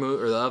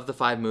of the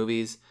 5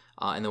 movies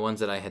and the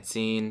ones that I had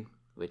seen,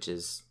 which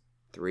is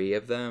 3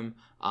 of them,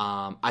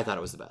 I thought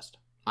it was the best.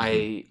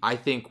 I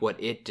think what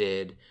it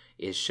did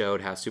is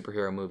showed how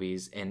superhero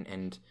movies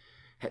and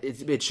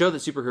it showed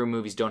that superhero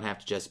movies don't have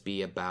to just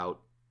be about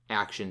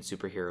action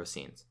superhero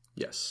scenes.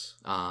 Yes.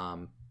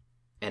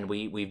 And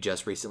we've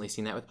just recently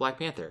seen that with Black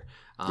Panther.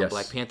 Yes.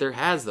 Black Panther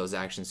has those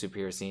action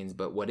superhero scenes,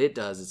 but what it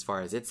does as far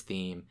as its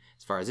theme,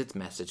 as far as its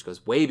message,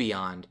 goes way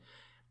beyond,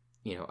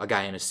 a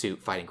guy in a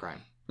suit fighting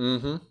crime.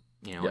 Mm-hmm.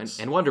 Yes.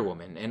 and Wonder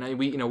Woman. And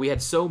we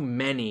had so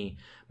many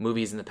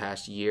movies in the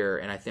past year,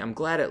 and I'm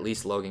glad at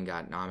least Logan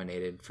got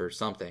nominated for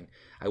something.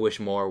 I wish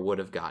more would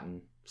have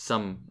gotten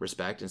some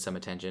respect and some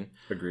attention.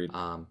 Agreed.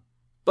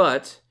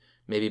 But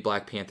maybe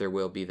Black Panther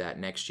will be that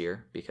next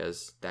year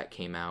because that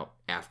came out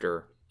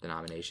after the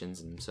nominations,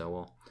 and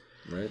so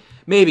right.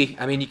 Maybe.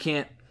 I mean, you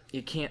can't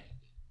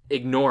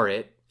ignore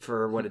it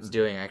for what it's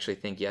doing. I actually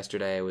think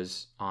yesterday I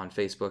was on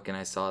Facebook and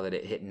I saw that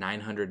it hit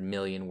 900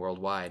 million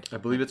worldwide. I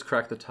believe it's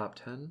cracked the top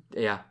 10.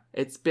 Yeah,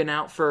 it's been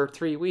out for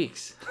 3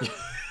 weeks.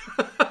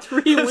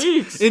 3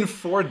 weeks in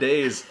 4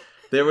 days.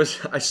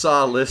 I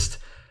saw a list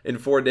in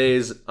 4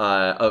 days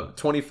of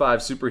 25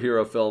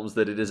 superhero films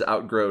that it has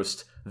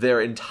outgrossed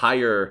their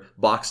entire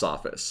box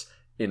office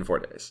in 4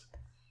 days.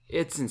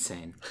 It's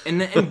insane,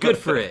 and good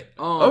for it.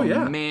 Oh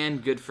yeah, man,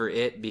 good for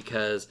it,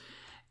 because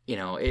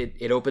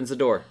it opens the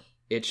door.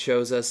 It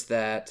shows us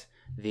that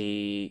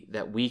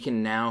we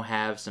can now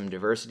have some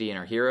diversity in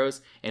our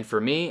heroes, and for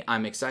me,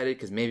 I'm excited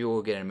because maybe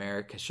we'll get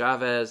America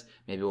Chavez,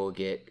 maybe we'll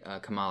get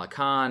Kamala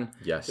Khan.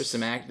 Yes,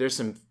 there's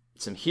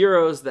some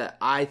heroes that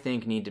I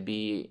think need to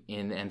be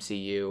in the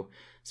MCU,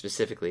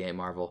 specifically at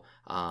Marvel,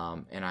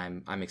 and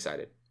I'm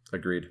excited.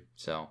 Agreed.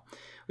 So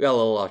we got a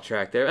little off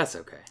track there. That's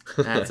okay.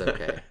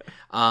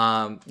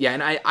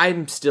 And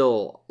I'm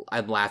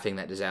laughing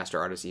that Disaster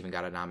Artist even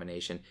got a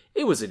nomination.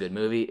 It was a good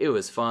movie. It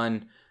was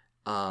fun.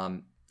 I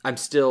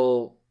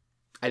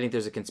think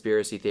there's a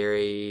conspiracy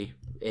theory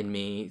in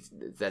me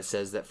that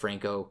says that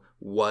Franco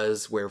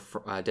was where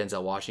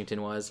Denzel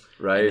Washington was.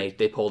 Right. And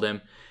they pulled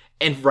him.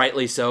 And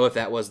rightly so if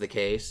that was the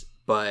case.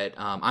 But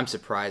I'm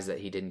surprised that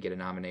he didn't get a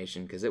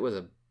nomination because it was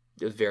a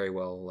very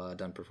well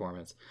done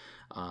performance.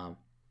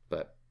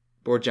 But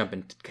we're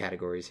jumping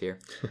categories here.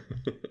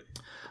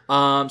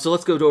 So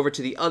let's go over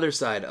to the other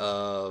side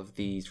of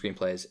the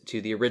screenplays,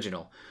 to the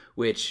original,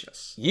 which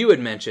you had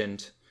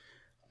mentioned,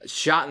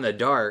 shot in the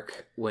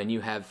dark, when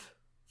you have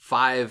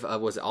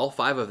all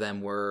five of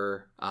them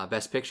were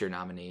Best Picture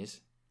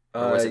nominees?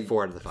 Or was it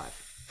 4 out of the 5?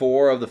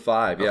 4 of the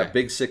 5, yeah. Okay.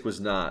 Big Sick was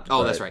not.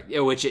 Oh, that's right.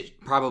 Yeah, which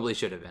it probably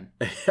should have been.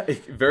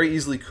 It very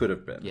easily could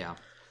have been. Yeah.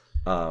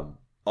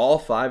 All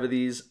 5 of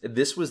these,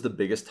 this was the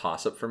biggest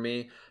toss-up for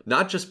me.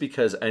 Not just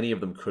because any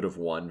of them could have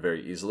won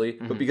very easily,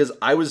 but because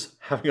I was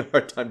having a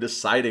hard time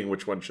deciding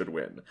which one should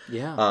win.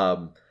 Yeah.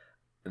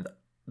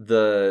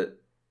 They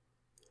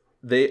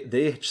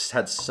just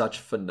had such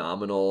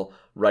phenomenal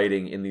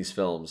writing in these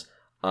films.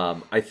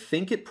 I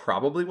think it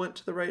probably went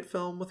to the right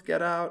film with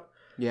Get Out.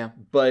 Yeah.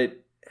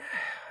 But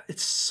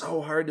it's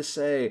so hard to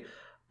say.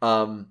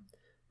 The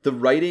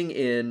writing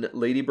in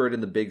Lady Bird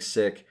and The Big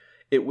Sick,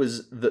 it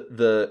was and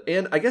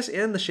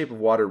The Shape of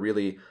Water,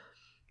 really.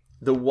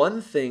 The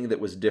one thing that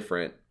was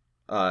different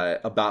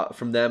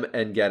from them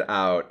and Get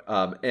Out,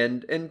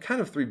 and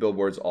kind of Three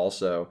Billboards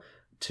also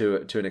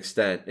to an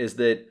extent, is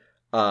that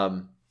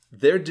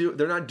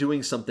they're not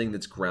doing something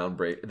that's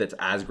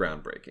as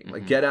groundbreaking.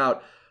 Like Get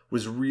Out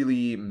was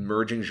really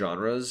merging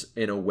genres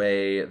in a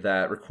way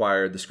that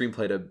required the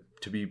screenplay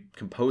to be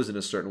composed in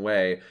a certain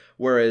way,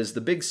 whereas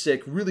The Big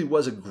Sick really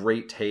was a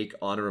great take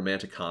on a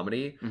romantic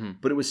comedy,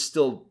 but it was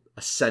still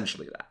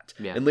essentially that.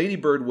 Yeah. And Lady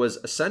Bird was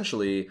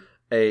essentially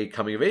a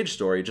coming-of-age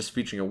story just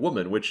featuring a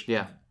woman, which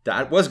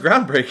that was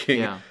groundbreaking.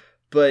 Yeah.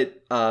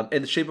 But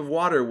and The Shape of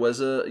Water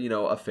was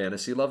a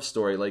fantasy love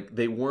story. Like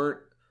they weren't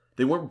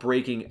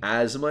breaking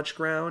as much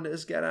ground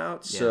as Get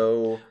Out. Yeah.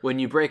 So when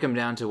you break them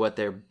down to what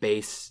their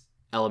base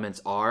elements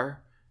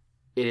are,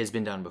 it has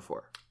been done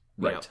before.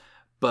 Right.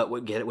 But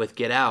with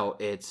Get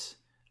Out, it's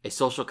a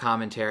social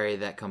commentary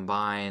that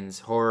combines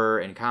horror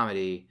and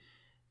comedy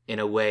in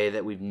a way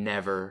that we've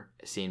never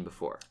seen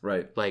before.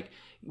 Right. Like,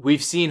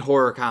 we've seen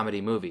horror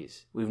comedy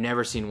movies. We've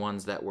never seen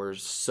ones that were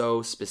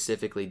so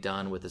specifically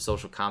done with a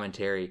social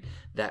commentary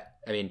that,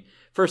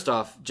 first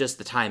off, just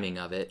the timing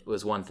of it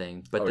was one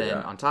thing. But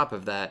on top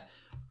of that,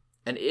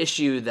 an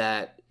issue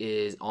that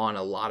is on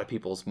a lot of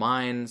people's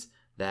minds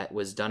that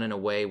was done in a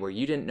way where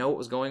you didn't know what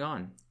was going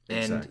on.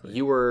 And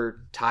you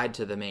were tied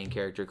to the main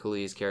character,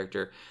 Cooley's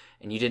character,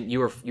 and you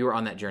were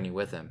on that journey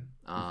with him.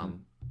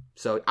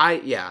 So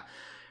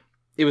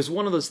it was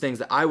one of those things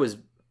that I was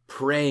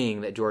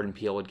praying that Jordan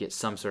Peele would get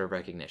some sort of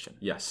recognition.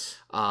 Yes.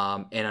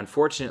 And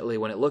unfortunately,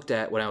 when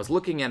I was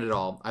looking at it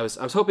all, I was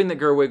hoping that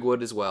Gerwig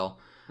would as well.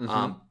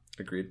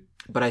 Agreed.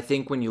 But I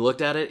think when you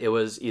looked at it, it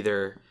was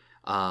either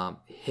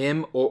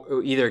him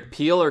or either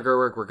Peele or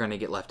Gerwig were going to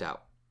get left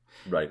out.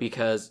 Right.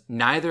 Because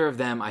neither of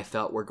them, I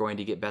felt, were going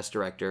to get Best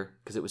Director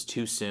because it was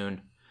too soon.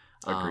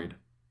 Agreed.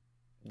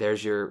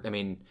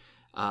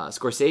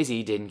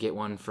 Scorsese didn't get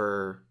one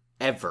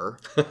forever.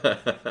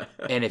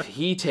 And if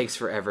he takes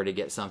forever to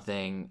get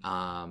something,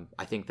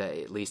 I think that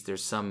at least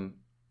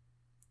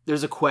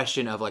there's a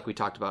question of, like we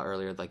talked about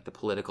earlier, like the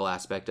political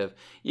aspect of,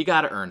 you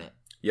got to earn it.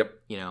 Yep.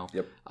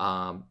 Yep.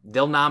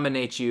 They'll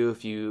nominate you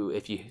if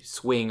you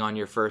swing on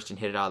your first and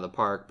hit it out of the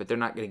park, but they're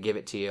not going to give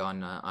it to you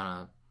on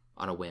a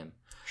whim.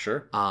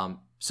 Sure.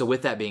 So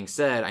with that being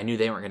said, I knew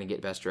they weren't going to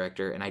get Best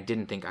Director, and I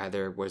didn't think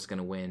either was going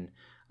to win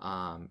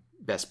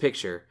Best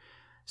Picture.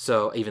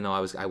 So even though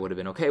I would have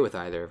been okay with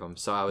either of them.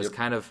 So I was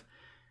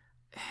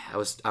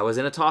I was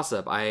in a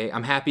toss-up.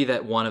 I'm happy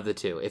that one of the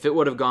two. If it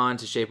would have gone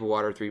to Shape of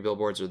Water, Three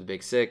Billboards, or The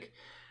Big Sick,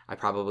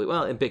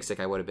 in Big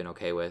Sick I would have been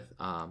okay with.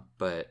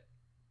 But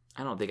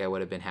I don't think I would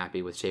have been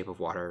happy with Shape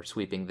of Water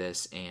sweeping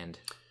this and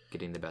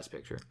getting the Best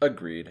Picture.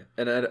 Agreed.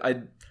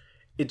 And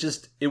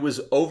it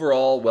was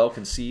overall well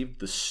conceived.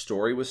 The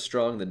story was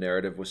strong, the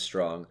narrative was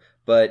strong,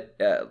 but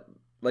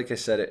like I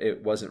said,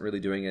 it wasn't really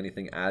doing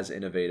anything as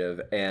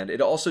innovative, and it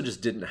also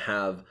just didn't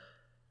have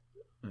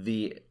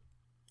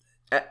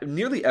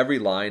nearly every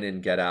line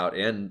in Get Out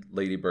and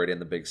Lady Bird and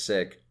the Big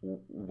Sick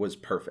was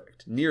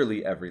perfect.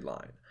 Nearly every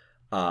line.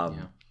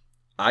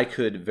 I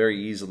could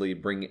very easily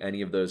bring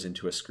any of those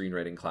into a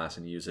screenwriting class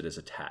and use it as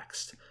a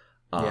text,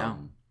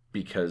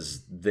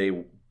 because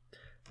they're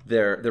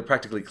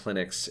practically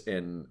clinics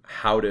in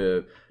how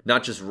to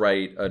not just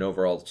write an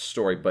overall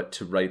story, but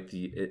to write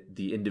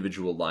the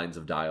individual lines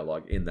of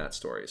dialogue in that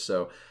story.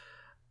 So,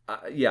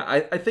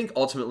 I think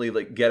ultimately,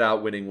 like, Get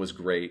Out winning was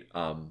great,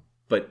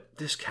 but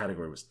this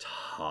category was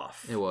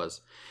tough. It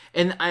was,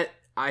 and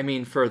I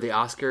mean, for the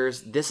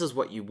Oscars, this is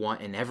what you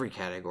want in every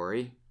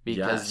category,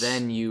 because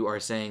then you are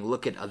saying,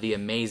 look at the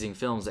amazing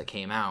films that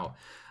came out.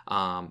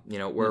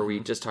 Where we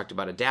just talked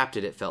about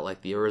adapted, it felt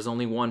like there was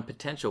only one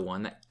potential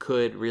one that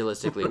could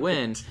realistically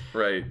win.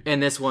 Right.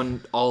 And this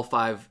one, all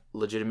 5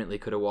 legitimately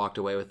could have walked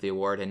away with the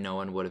award and no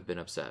one would have been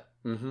upset.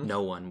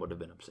 No one would have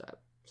been upset.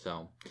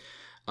 So,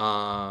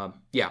 I'm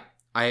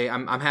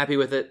happy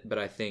with it, but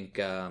I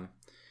think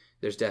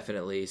there's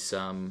definitely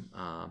some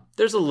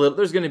there's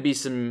going to be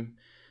some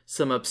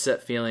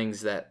upset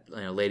feelings that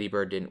Lady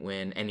Bird didn't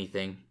win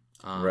anything.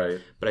 Right.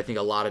 But I think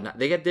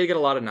they get a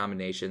lot of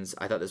nominations.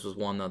 I thought this was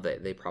one though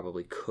that they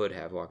probably could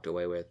have walked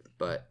away with,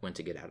 but went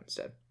to Get Out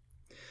instead.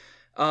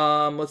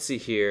 Let's see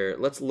here.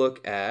 Let's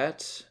look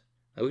at.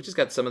 We just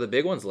got some of the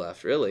big ones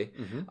left, really.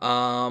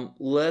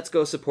 Let's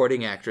go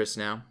supporting actress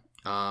now,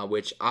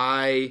 which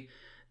I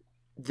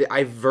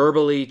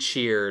verbally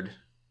cheered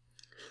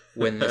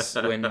when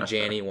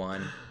Janney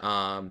won.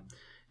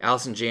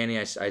 Allison Janney,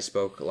 I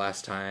spoke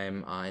last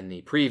time in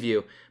the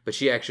preview, but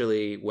she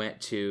actually went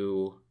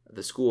to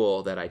the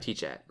school that I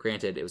teach at.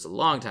 Granted, it was a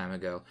long time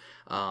ago,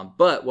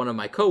 but one of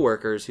my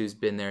coworkers who's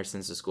been there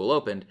since the school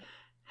opened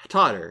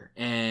taught her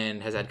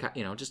and has had,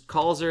 just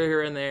calls her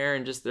here and there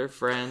and just they're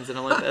friends. And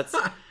I'm like,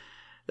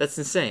 that's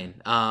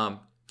insane.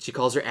 She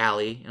calls her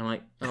Allie, and I'm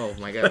like, oh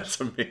my gosh. That's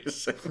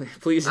amazing.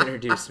 Please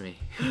introduce me.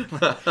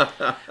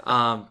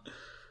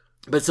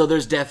 But so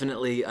there's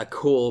definitely a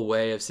cool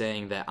way of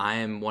saying that I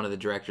am one of the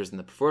directors in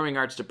the performing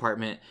arts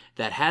department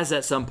that has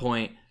at some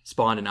point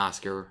spawned an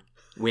Oscar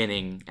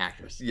winning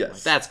actress. Yes.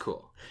 Like, that's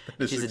cool.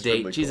 That She's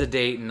a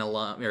Dayton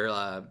alum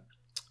or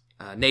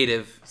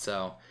native,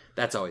 so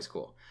that's always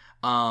cool.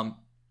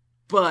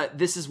 But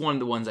this is one of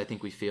the ones I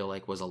think we feel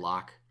like was a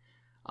lock.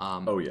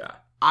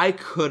 I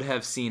could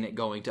have seen it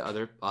going to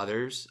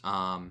others.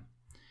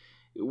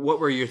 What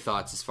were your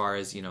thoughts as far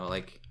as,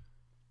 like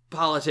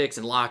politics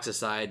and locks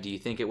aside, do you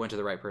think it went to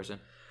the right person?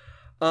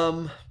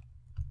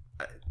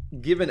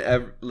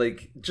 Given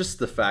just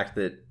the fact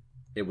that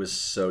it was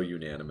so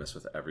unanimous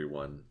with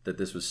everyone, that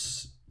this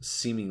was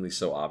seemingly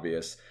so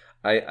obvious,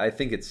 I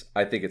think it's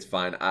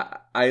fine.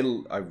 I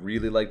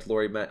really liked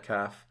Laurie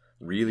Metcalf,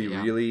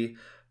 really,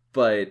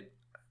 but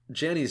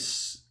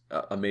Janney's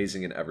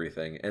amazing in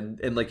everything,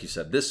 and like you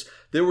said,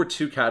 there were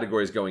 2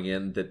 categories going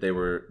in that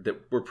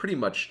were pretty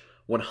much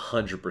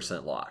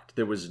 100% locked.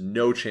 There was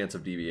no chance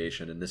of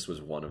deviation, and this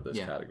was one of those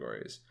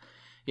categories.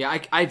 Yeah,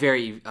 I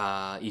very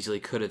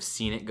easily could have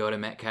seen it go to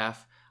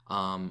Metcalf.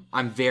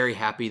 I'm very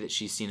happy that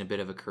she's seen a bit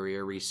of a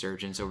career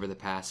resurgence over the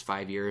past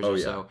 5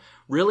 years so.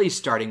 Really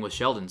starting with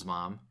Sheldon's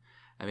mom.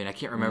 I mean, I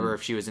can't remember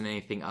if she was in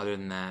anything other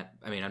than that.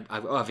 I mean,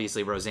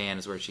 obviously Roseanne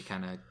is where she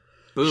kind of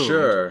boomed.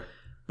 Sure.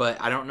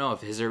 But I don't know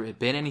if has there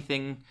been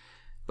anything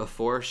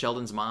before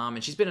Sheldon's mom,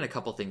 and she's been in a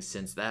couple things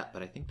since that.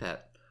 But I think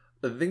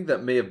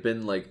that may have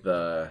been like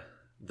the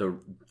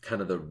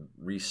kind of the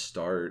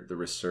restart, the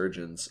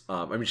resurgence.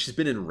 I mean, she's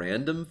been in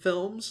random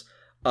films,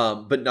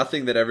 but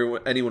nothing that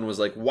anyone was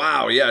like,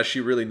 wow, yeah,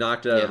 she really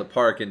knocked it out of the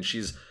park, and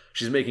she's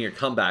making a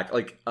comeback.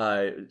 Like,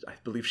 I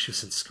believe she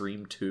was in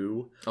Scream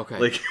 2. Okay.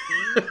 Like,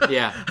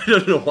 yeah. I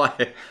don't know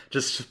why,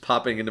 just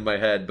popping into my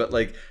head, but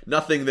like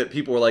nothing that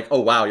people were like,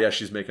 oh wow, yeah,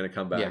 she's making a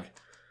comeback. Yeah.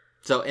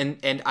 So,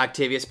 and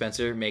Octavia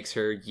Spencer makes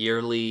her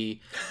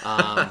yearly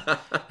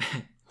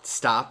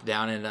stop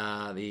down in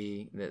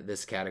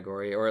this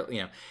category, or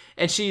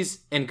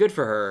and good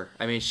for her.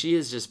 I mean, she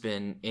has just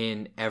been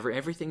in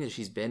everything that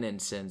she's been in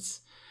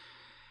since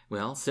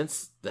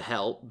The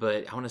Help,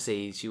 but I want to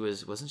say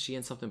wasn't she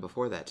in something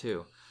before that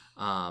too?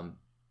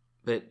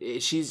 But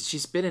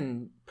she's been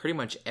in pretty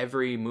much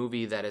every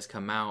movie that has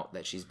come out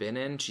that she's been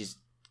in. She's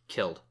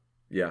killed.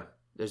 Yeah.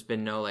 There's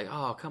been no like,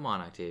 oh, come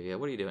on, Octavia,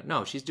 what are you doing?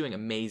 No, she's doing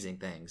amazing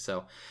things.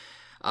 So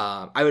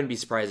I wouldn't be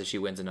surprised if she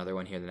wins another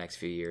one here in the next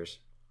few years.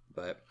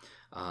 But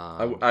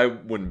I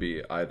wouldn't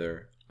be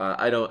either.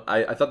 I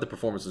thought the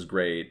performance was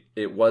great.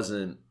 It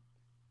wasn't.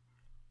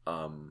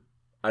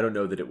 I don't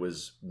know that it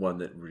was one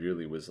that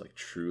really was like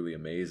truly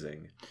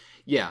amazing.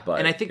 Yeah, but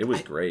and I think it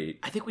was great.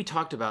 I think we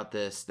talked about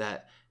this,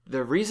 that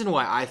the reason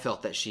why I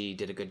felt that she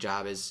did a good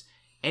job is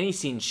any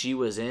scene she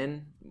was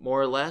in, more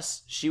or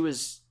less, she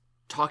was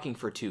talking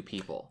for 2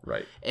 people.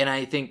 Right. And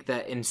I think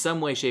that in some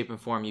way, shape, and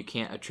form, you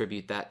can't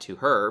attribute that to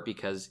her,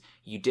 because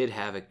you did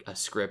have a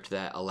script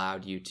that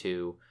allowed you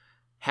to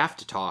have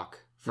to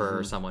talk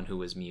for someone who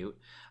was mute.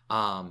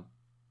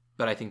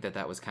 But I think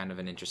that was kind of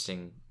an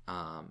interesting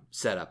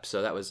setup.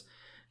 So that was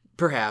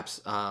perhaps,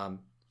 and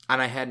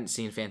I hadn't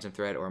seen Phantom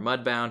Thread or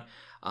Mudbound.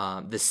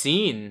 The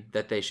scene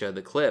that they showed,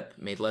 the clip,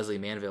 made Leslie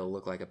Manville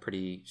look like a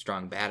pretty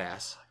strong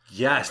badass.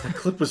 Yes, that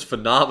clip was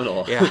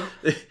phenomenal. Yeah.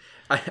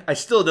 I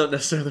still don't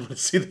necessarily want to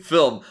see the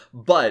film,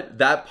 but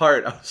that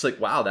part, I was like,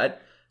 wow,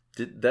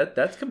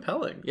 that's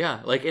compelling. Yeah,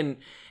 like, and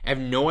I have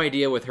no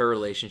idea with her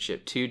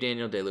relationship to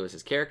Daniel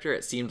Day-Lewis's character.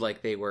 It seemed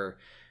like they were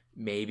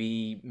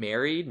maybe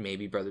married,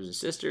 maybe brothers and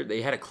sisters.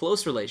 They had a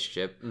close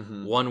relationship,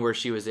 one where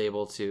she was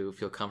able to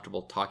feel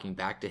comfortable talking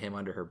back to him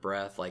under her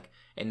breath, like,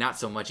 and not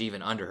so much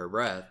even under her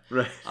breath.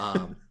 Right.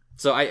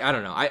 So I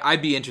don't know.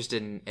 I'd be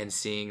interested in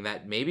seeing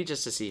that, maybe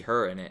just to see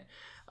her in it.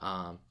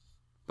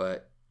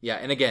 But yeah,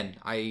 and again,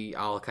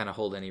 I'll kind of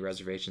hold any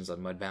reservations on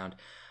Mudbound.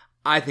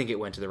 I think it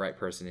went to the right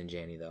person in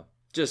Janie, though.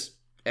 Just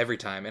every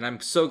time. And I'm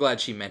so glad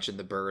she mentioned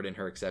the bird in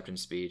her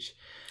acceptance speech.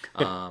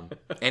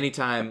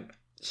 Anytime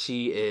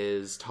she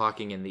is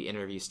talking in the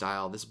interview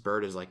style, this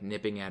bird is like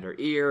nipping at her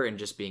ear and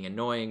just being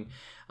annoying.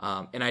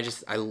 And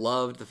I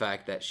loved the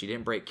fact that she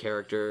didn't break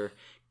character.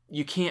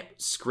 You can't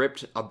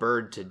script a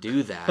bird to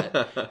do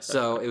that.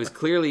 So it was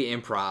clearly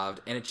improv,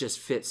 and it just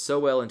fits so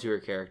well into her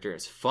character.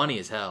 It's funny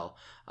as hell.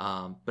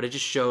 But it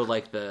just showed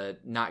like the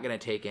not gonna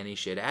take any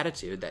shit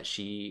attitude that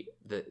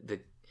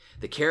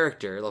the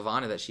character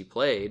Lavana that she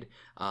played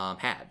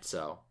had.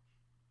 So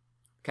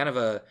kind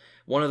of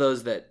one of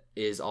those that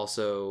is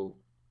also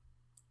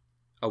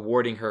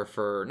awarding her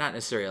for not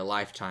necessarily a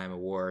lifetime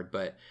award,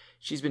 but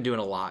she's been doing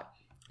a lot,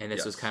 and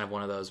this was kind of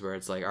one of those where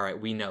it's like, all right,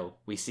 we know,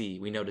 we see,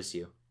 we notice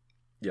you.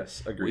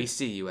 Yes, agreed. We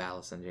see you,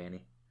 Allison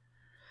Janney.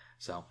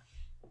 So,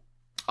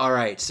 all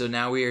right, so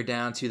now we are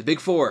down to the big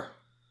four.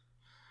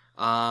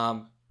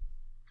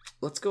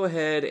 Let's go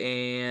ahead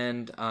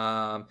and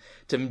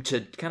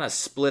to kind of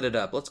split it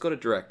up. Let's go to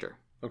director.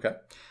 Okay.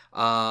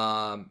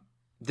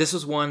 This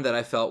was one that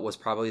I felt was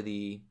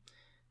probably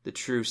the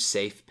true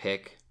safe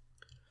pick.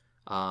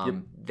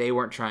 They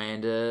weren't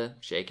trying to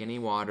shake any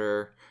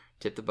water,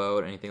 tip the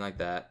boat, anything like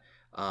that.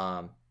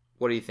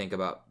 What do you think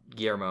about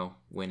Guillermo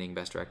winning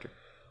Best Director?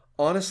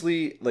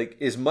 Honestly, like,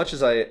 as much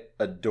as I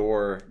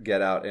adore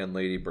Get Out and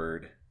Lady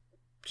Bird,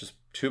 just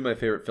two of my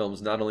favorite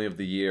films, not only of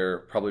the year,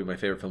 probably my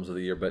favorite films of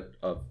the year, but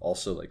of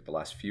also like the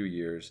last few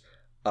years.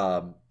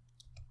 In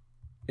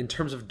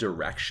terms of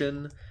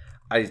direction,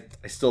 I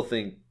still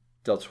think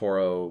Del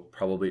Toro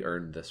probably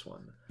earned this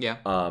one. Yeah.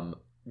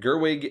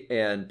 Gerwig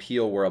and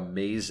Peele were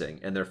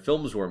amazing, and their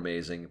films were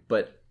amazing,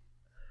 but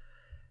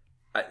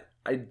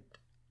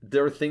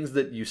there are things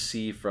that you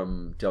see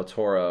from Del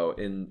Toro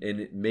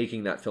in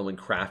making that film and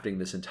crafting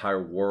this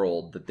entire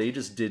world that they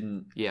just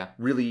didn't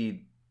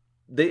really...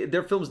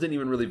 Their films didn't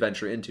even really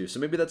venture into. So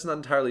maybe that's not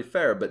entirely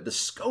fair, but the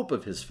scope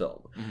of his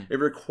film, it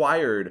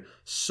required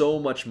so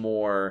much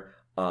more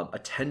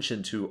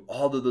attention to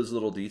all of those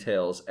little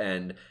details,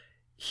 and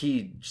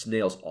he just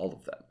nails all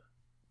of them.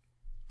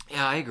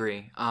 Yeah, I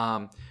agree.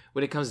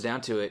 When it comes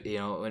down to it, you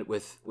know,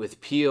 with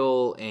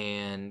Peele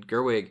and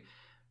Gerwig,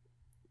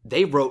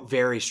 they wrote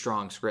very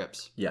strong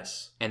scripts.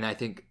 Yes. And I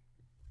think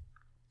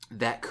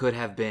that could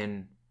have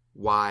been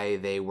why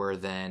they were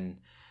then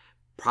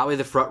probably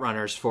the front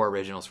runners for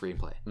original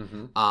screenplay.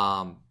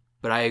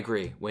 But I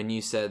agree when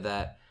you said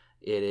that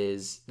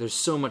there's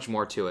so much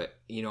more to it.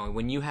 You know,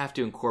 when you have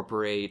to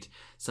incorporate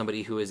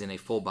somebody who is in a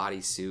full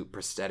body suit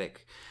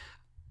prosthetic,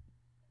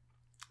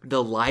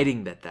 the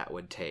lighting that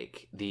would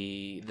take,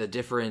 the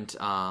different,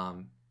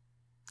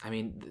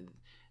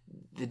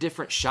 the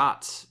different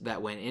shots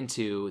that went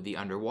into the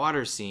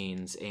underwater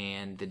scenes,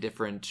 and the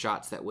different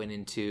shots that went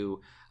into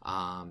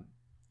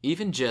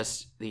even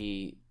just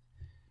the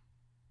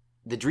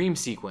dream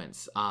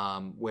sequence,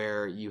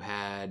 where you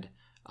had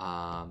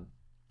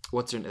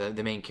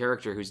the main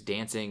character who's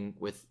dancing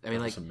with. I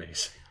mean, that's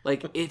amazing.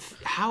 Like,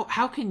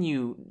 how can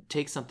you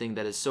take something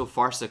that is so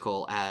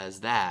farcical as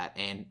that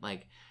and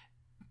like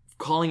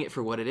calling it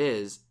for what it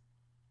is,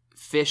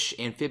 fish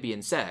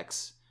amphibian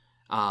sex,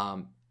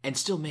 and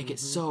still make it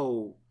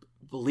so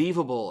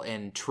believable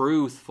and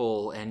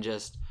truthful, and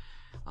just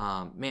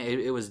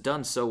it was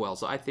done so well.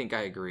 So I think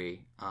I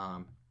agree.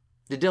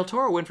 Did Del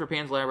Toro win for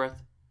Pan's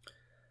Labyrinth?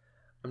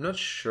 I'm not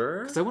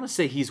sure, because I want to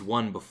say he's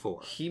won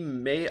before. He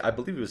may. I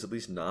believe he was at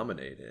least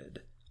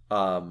nominated.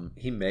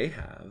 He may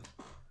have.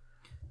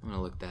 I'm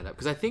gonna look that up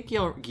because I think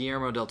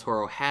Guillermo del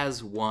Toro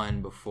has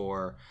won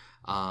before.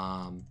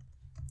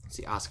 Let's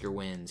see, Oscar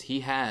wins.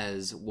 He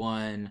has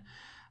won.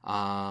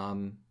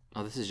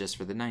 This is just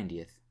for the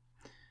 90th.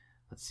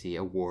 Let's see,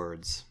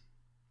 awards.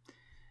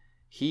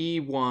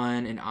 He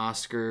won an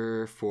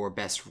Oscar for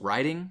Best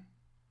Writing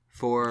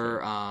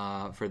for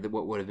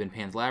what would have been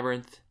Pan's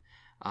Labyrinth.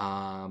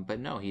 But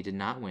no, he did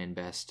not win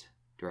Best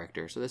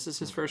Director. So this is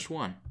his first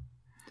one.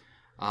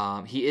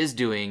 He is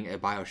doing a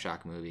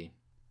BioShock movie.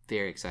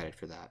 Very excited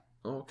for that.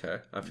 Oh, okay.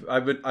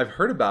 I've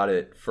heard about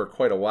it for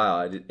quite a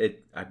while.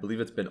 I believe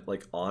it's been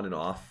like on and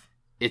off.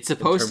 It's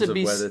supposed to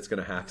be whether it's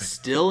going to happen.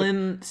 Still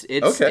in.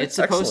 It's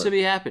supposed to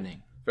be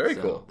happening. Very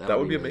cool. That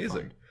would be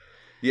amazing.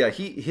 Yeah,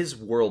 his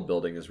world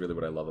building is really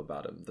what I love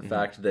about him. The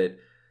fact that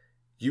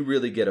you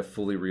really get a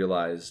fully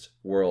realized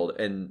world,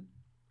 and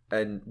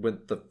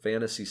with the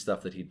fantasy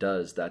stuff that he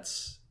does,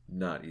 that's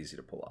not easy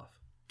to pull off.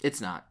 It's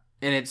not.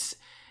 And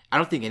I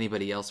don't think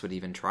anybody else would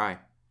even try.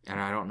 And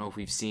I don't know if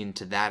we've seen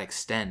to that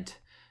extent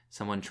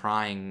someone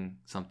trying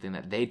something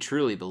that they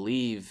truly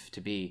believe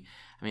to be.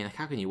 I mean, like,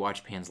 how can you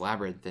watch Pan's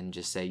Labyrinth and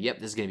just say, yep,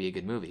 this is going to be a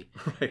good movie?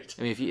 Right.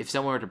 I mean, if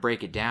someone were to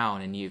break it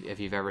down, and if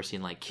you've ever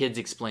seen, like, kids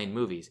explain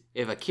movies,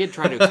 if a kid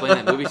tried to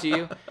explain that movie to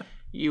you,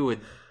 you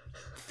would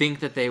think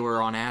that they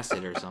were on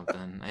acid or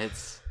something.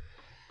 It's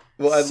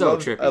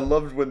trippy. I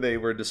loved when they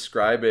were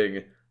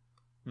describing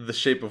The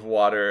Shape of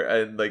Water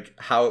and, like,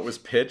 how it was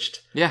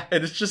pitched. Yeah.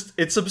 And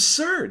it's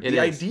absurd. The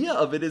idea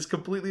of it is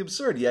completely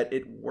absurd, yet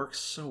it works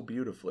so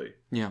beautifully.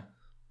 Yeah.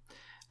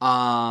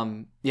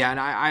 And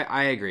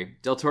I agree.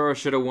 Del Toro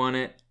should have won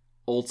it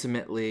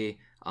ultimately.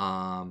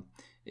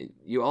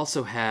 You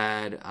also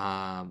had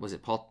was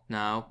it Paul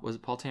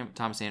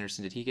Thomas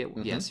Anderson? Did he get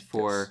yes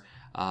for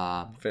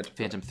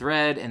Phantom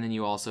Thread, and then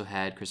you also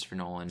had Christopher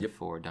Nolan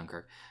for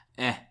Dunkirk.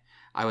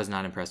 I was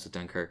not impressed with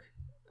Dunkirk.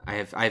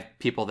 I have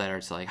people that are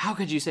just like, how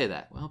could you say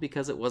that? Well,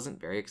 because it wasn't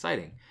very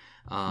exciting.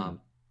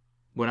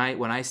 When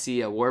I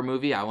see a war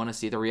movie, I want to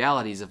see the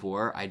realities of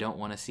war. I don't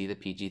want to see the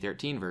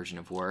PG-13 version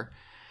of war.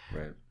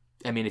 Right.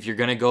 I mean, if you're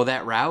going to go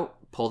that route,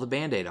 pull the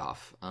Band-Aid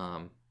off.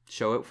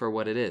 Show it for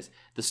what it is.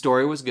 The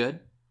story was good.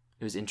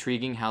 It was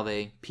intriguing how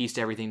they pieced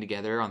everything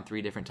together on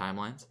 3 different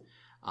timelines.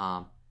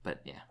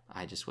 But yeah,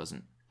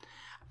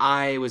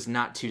 I was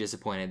not too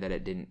disappointed that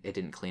it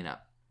didn't clean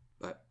up.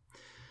 But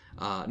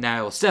now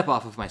I will step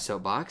off of my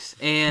soapbox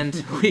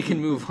and we can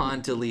move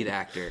on to lead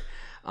actor.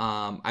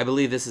 I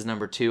believe this is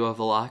number 2 of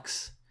the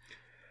locks.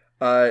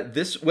 I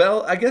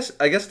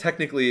guess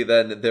technically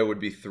then there would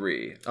be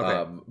 3.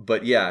 Okay.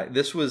 But yeah,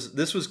 this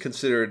was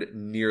considered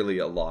nearly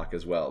a lock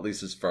as well, at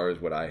least as far as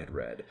what I had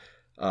read.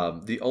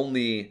 The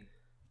only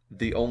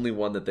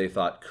one that they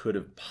thought could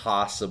have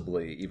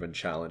possibly even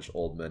challenged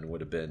Oldman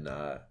would have been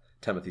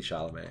Timothée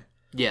Chalamet.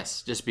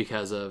 Yes, just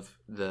because of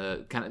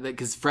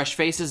because fresh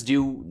faces they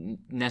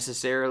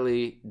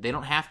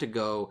don't have to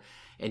go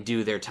and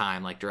do their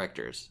time like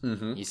directors.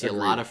 Mm-hmm. You see a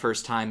lot of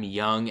first time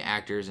young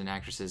actors and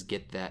actresses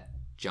get that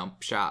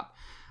jump shop.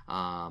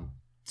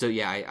 So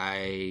yeah,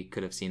 I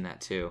could have seen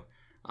that too.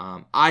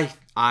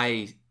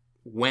 I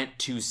went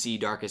to see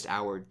Darkest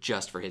Hour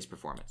just for his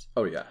performance.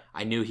 Oh yeah.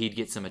 I knew he'd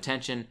get some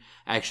attention.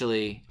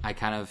 Actually, I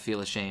kind of feel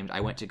ashamed.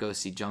 I went to go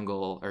see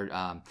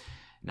Jumanji,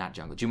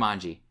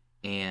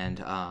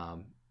 and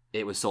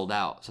it was sold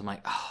out. So I'm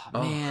like,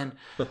 man,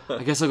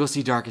 I guess I'll go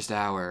see Darkest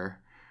Hour.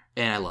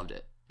 And I loved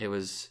it. It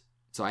was,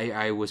 so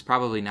I was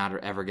probably not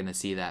ever going to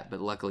see that,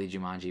 but luckily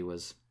Jumanji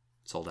was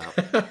sold out.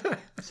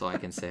 So I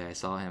can say I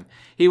saw him.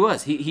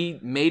 He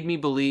made me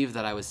believe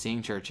that I was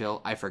seeing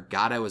Churchill. I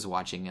forgot I was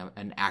watching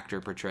an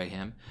actor portray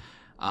him.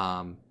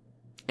 And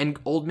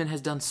Oldman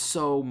has done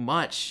so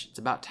much. It's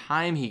about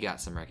time he got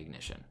some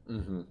recognition.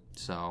 Mm-hmm.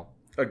 So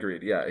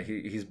agreed. Yeah,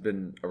 he's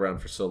been around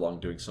for so long,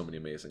 doing so many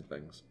amazing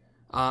things.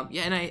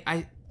 And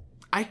I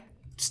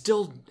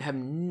still have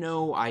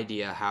no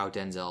idea how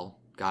Denzel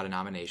got a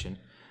nomination.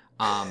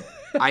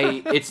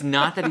 It's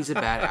not that he's a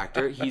bad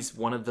actor. He's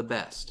one of the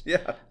best.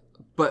 Yeah.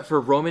 But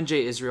for Roman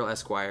J. Israel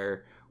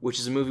Esquire, which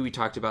is a movie we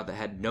talked about that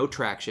had no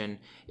traction,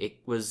 it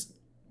was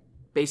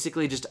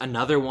basically just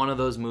another one of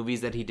those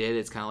movies that he did.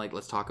 It's kind of like,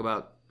 let's talk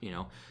about,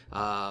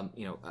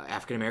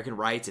 African American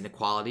rights and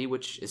equality,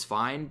 which is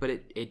fine, but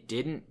it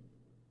didn't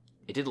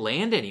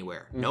land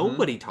anywhere. Mm-hmm.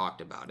 Nobody talked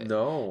about it.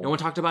 No one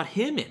talked about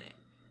him in it.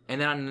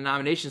 And then the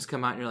nominations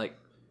come out and you're like,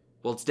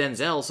 well, it's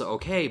Denzel, so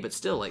okay, but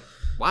still, like,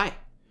 why?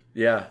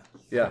 Yeah,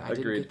 I agreed.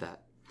 Didn't get that.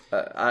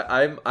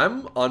 I'm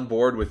on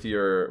board with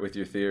your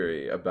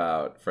theory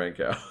about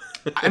Franco.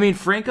 I mean,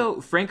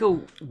 Franco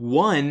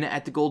won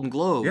at the Golden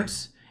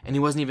Globes, and he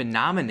wasn't even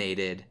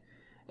nominated.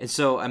 And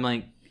so I'm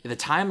like, the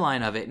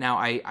timeline of it. Now,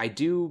 I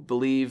do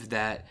believe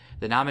that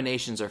the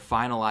nominations are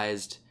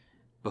finalized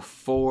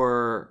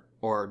before,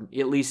 or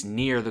at least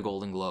near, the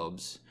Golden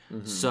Globes.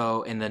 Mm-hmm.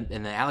 So, and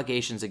the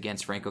allegations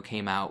against Franco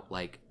came out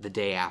like the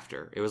day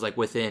after. It was like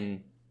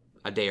within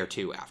a day or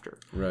two after.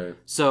 Right.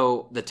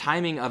 So the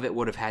timing of it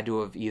would have had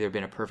to have either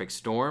been a perfect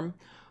storm,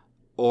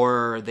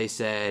 or they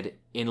said,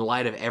 in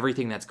light of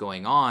everything that's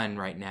going on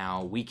right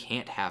now, we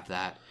can't have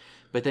that.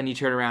 But then you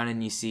turn around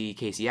and you see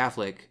Casey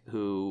Affleck,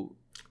 who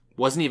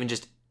wasn't even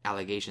just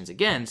allegations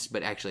against,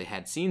 but actually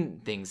had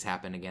seen things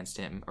happen against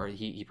him, or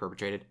he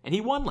perpetrated, and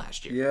he won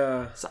last year.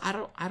 Yeah. So I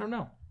don't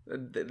know.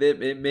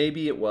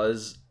 Maybe it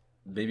was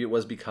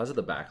because of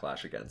the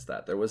backlash against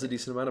that. There was a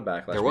decent amount of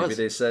backlash. Maybe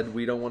they said,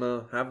 we don't want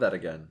to have that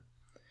again.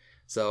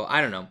 So I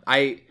don't know.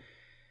 I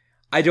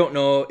don't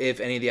know if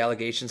any of the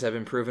allegations have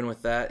been proven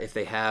with that. If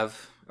they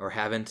have or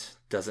haven't,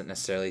 doesn't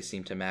necessarily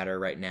seem to matter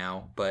right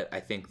now. But I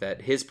think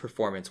that his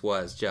performance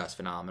was just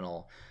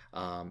phenomenal.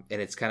 And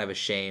it's kind of a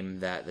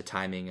shame that the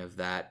timing of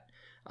that,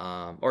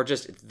 or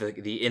just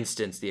the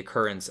instance, the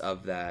occurrence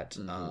of that,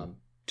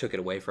 took it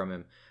away from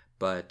him.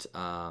 But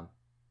I'm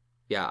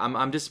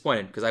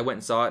disappointed because I went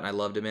and saw it and I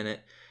loved him in it.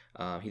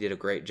 He did a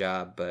great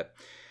job, but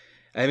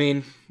I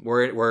mean,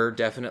 we're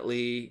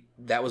definitely,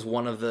 that was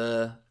one of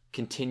the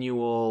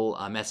continual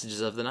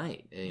messages of the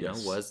night.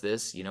 Was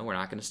this, we're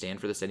not going to stand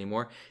for this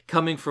anymore.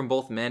 Coming from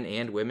both men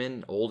and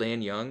women, old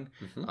and young,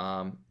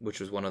 which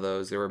was one of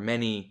those. There were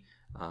many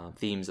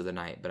themes of the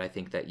night, but I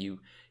think that you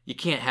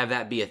can't have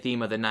that be a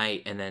theme of the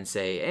night and then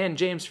say, and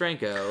James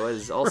Franco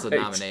is also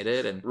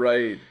nominated. And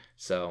right.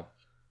 So,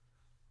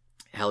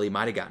 hell, he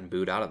might have gotten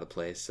booed out of the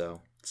place.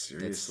 So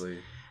seriously,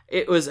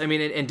 it was. I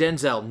mean, and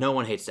Denzel. No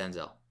one hates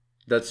Denzel.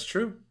 That's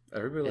true.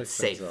 Everybody likes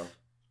Denzel. Safe.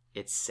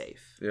 It's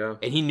safe. Yeah.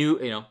 And he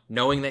knew,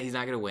 knowing that he's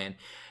not going to win.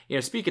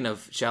 Speaking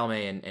of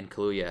Chalamet and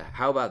Kaluuya,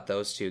 how about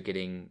those two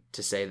getting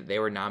to say that they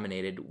were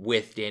nominated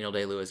with Daniel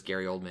Day-Lewis,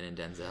 Gary Oldman, and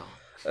Denzel?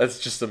 That's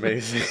just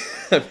amazing.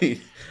 I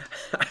mean,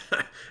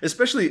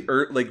 especially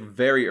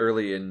very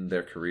early in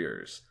their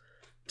careers,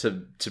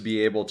 to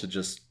be able to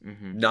just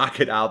knock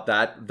it out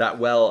that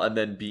well and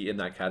then be in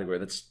that category.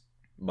 That's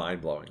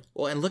mind blowing.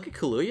 Well, and look at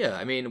Kaluuya.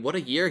 I mean, what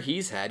a year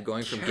he's had,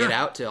 going from Get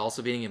Out to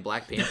also being in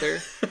Black Panther.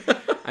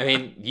 I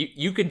mean,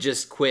 you could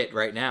just quit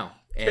right now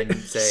and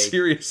say,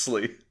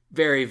 seriously,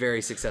 very,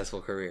 very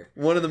successful career.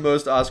 One of the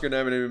most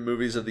Oscar-nominated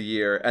movies of the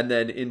year, and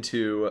then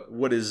into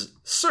what is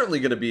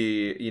certainly going to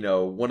be,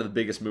 one of the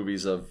biggest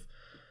movies of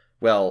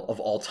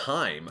all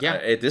time. Yeah.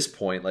 At this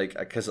point,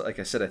 because like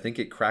I said, I think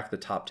it cracked the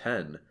top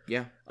 10.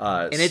 Yeah.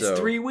 And it's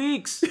 3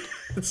 weeks.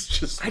 It's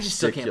just I just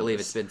still can't believe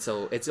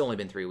it's only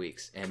been 3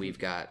 weeks, and we've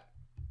got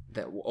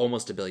that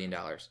almost $1 billion.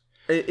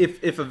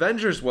 If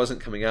Avengers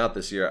wasn't coming out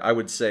this year, I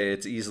would say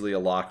it's easily a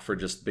lock for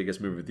just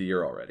biggest movie of the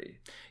year already.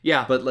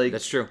 Yeah, but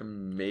that's true.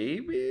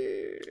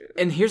 Maybe.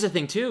 And here's the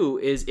thing too: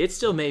 is it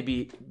still may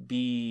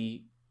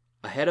be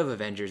ahead of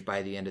Avengers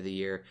by the end of the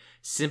year,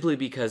 simply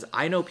because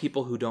I know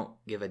people who don't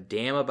give a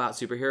damn about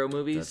superhero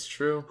movies. That's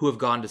true. Who have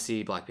gone to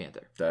see Black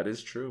Panther. That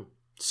is true.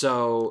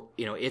 So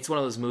it's one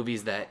of those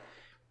movies that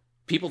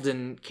people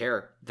didn't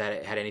care that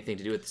it had anything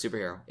to do with the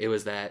superhero. It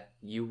was that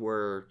you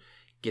were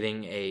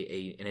getting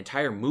an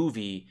entire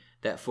movie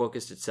that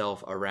focused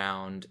itself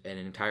around an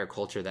entire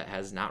culture that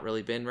has not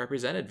really been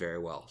represented very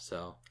well.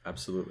 So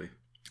absolutely.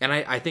 And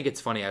I think it's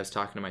funny. I was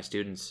talking to my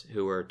students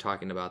who were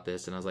talking about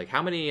this, and I was like,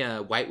 how many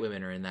white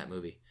women are in that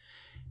movie?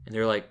 And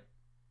they're like,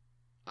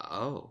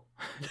 oh.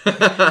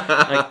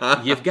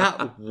 Like, you've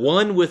got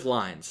one with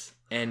lines,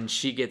 and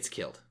she gets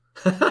killed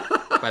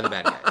by the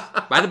bad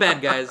guys. By the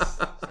bad guys.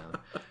 So.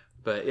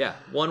 But yeah,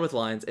 one with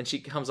lines, and she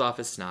comes off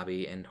as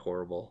snobby and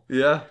horrible.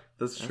 Yeah,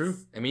 that's true.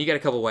 I mean, you got a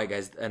couple white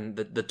guys, and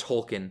the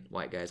Tolkien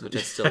white guys, which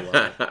I still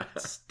love.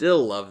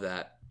 Still love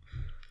that.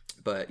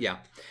 But yeah.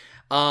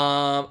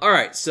 All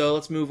right, so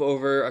let's move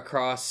over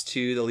across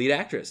to the lead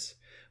actress,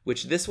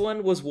 which this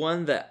one was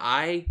one that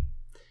I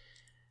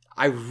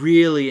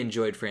really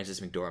enjoyed. Frances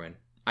McDormand.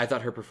 I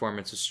thought her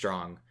performance was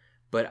strong,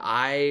 but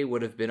I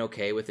would have been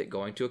okay with it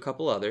going to a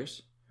couple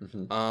others.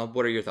 Mm-hmm.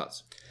 What are your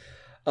thoughts?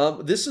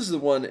 This is the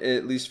one,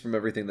 at least from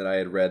everything that I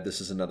had read, this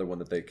is another one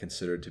that they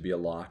considered to be a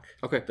lock.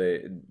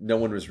 Okay. No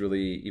one was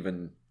really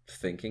even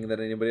thinking that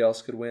anybody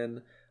else could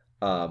win.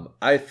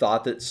 I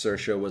thought that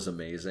Saoirse was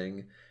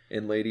amazing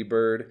in Lady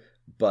Bird,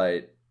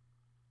 but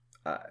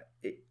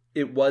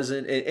it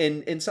wasn't.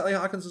 And Sally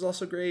Hawkins was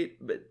also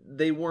great, but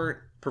they weren't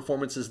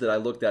performances that I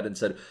looked at and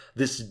said,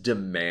 this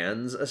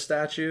demands a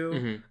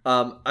statue.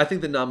 Mm-hmm. I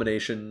think the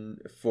nomination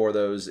for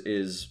those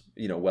is,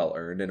 well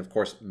earned. And of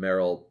course,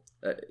 Meryl...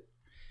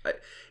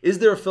 is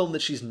there a film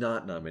that she's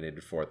not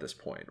nominated for at this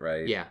point,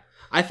 right? Yeah.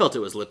 I felt it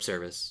was lip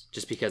service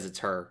just because it's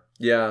her.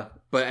 Yeah.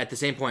 But at the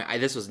same point,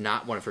 this was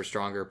not one of her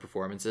stronger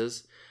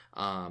performances.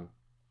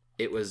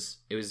 It was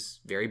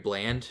very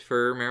bland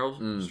for Meryl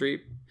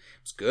Streep.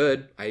 It was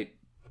good. I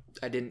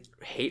didn't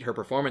hate her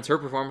performance. Her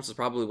performance was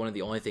probably one of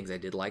the only things I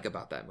did like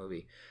about that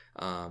movie.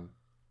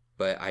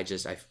 But I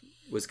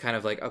was kind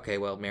of like, okay,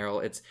 well,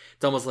 Meryl, it's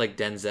almost like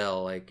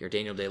Denzel, or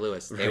Daniel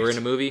Day-Lewis. They were in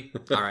a movie.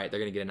 All right, they're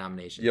going to get a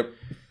nomination. Yep.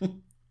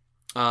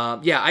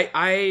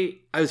 I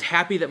was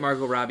happy that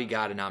Margot Robbie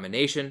got a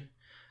nomination.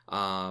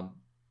 I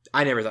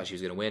never thought she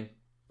was going to win,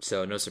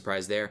 so no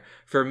surprise there.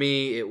 For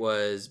me, it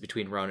was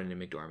between Ronan and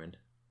McDormand.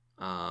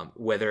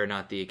 Whether or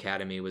not the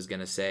Academy was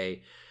going to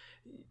say,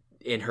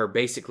 in her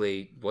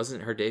basically,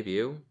 wasn't her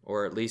debut,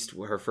 or at least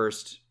her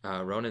first,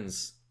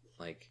 Ronan's,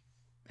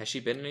 has she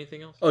been in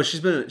anything else? Oh, she's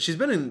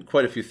been in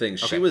quite a few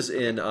things. Okay. She was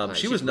in,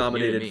 she was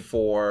nominated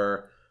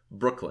for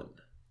Brooklyn.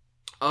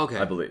 Okay.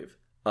 I believe.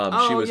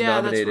 She was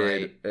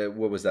nominated. Right.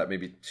 What was that?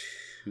 Maybe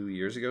 2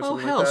 years ago.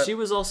 Something like that. She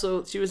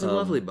was in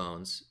Lovely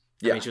Bones.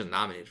 I mean, she was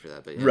nominated for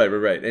that, but yeah.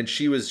 Right. And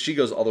she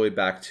goes all the way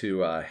back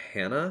to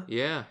Hannah.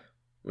 Yeah.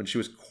 When she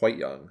was quite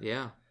young.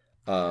 Yeah.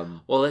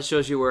 Well, that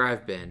shows you where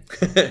I've been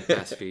the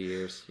past few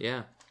years.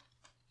 Yeah.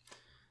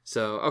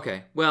 So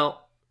okay,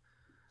 well.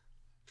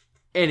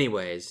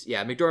 Anyways,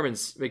 yeah,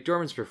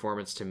 McDormand's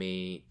performance to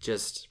me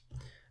just,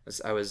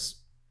 I was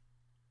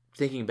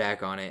thinking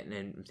back on it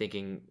and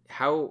thinking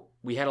how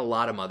we had a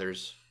lot of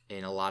mothers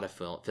in a lot of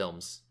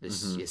films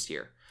this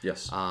year.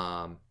 Yes.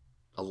 A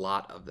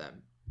lot of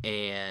them.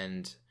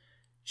 And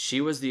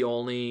she was the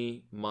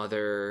only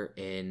mother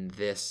in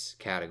this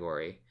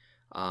category.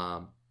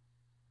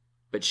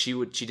 But she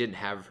didn't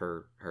have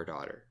her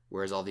daughter,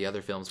 whereas all the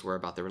other films were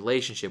about the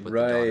relationship with the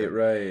daughter.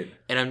 Right.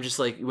 And I'm just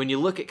like, when you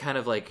look at kind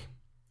of like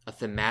a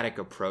thematic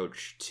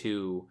approach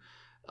to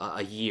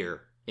a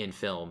year in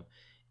film,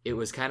 it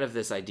was kind of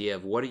this idea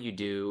of what do you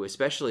do,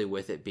 especially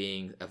with it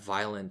being a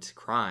violent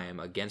crime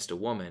against a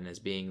woman as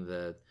being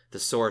the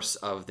source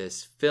of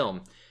this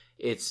film.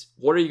 It's,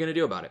 what are you going to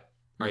do about it?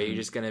 Are you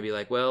just going to be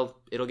like, well,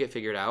 it'll get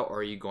figured out, or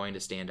are you going to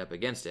stand up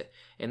against it?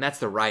 And that's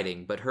the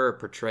writing, but her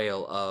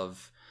portrayal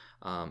of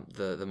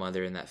the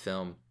mother in that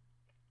film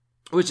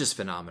was just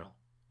phenomenal.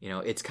 You know,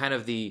 it's kind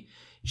of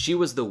she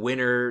was the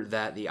winner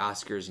that the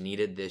Oscars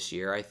needed this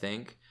year, I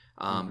think.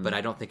 But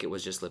I don't think it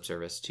was just lip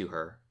service to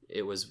her.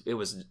 It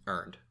was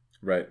earned.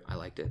 Right. I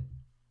liked it.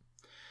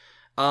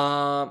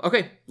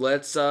 Okay,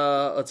 let's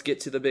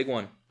get to the big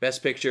one.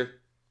 Best Picture,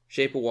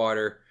 Shape of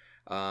Water.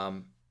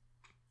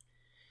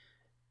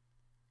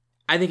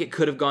 I think it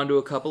could have gone to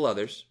a couple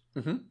others.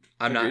 Mm-hmm.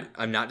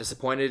 I'm not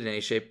disappointed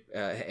in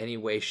any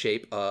way,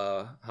 shape,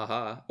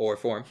 or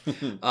form.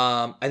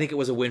 I think it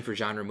was a win for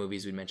genre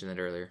movies. We mentioned that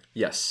earlier.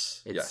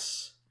 Yes.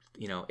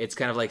 You know, it's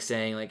kind of like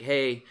saying like,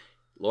 hey,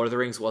 Lord of the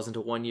Rings wasn't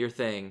a 1 year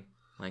thing.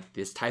 Like,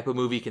 this type of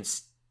movie can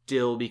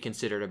still be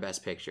considered a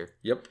Best Picture.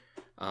 Yep.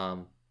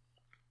 What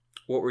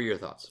were your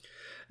thoughts?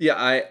 Yeah,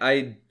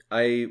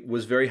 I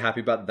was very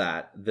happy about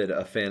that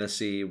a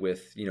fantasy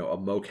with, you know, a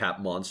mocap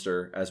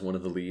monster as one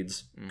of the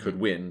leads could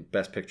win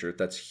Best Picture.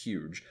 That's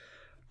huge.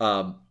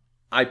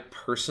 I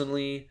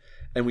personally,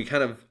 and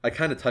I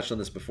kind of touched on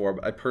this before,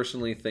 but I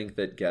personally think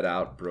that Get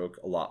Out broke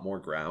a lot more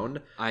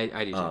ground. I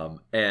do too.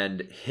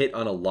 And hit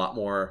on a lot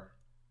more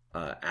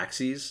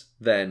axes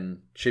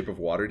than Shape of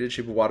Water did.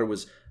 Shape of Water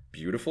was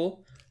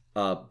beautiful,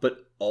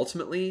 but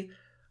ultimately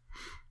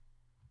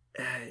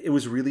it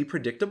was really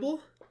predictable.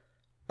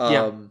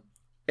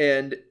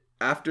 And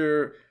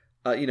after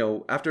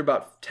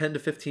about 10 to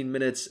 15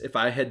 minutes, if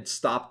I had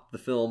stopped the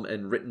film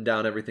and written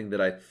down everything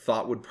that I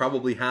thought would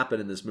probably happen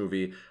in this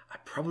movie, I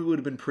probably would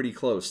have been pretty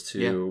close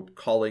to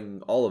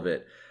calling all of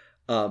it.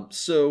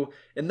 So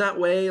in that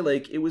way,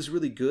 like, it was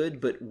really good,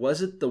 but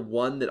was it the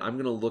one that I'm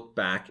going to look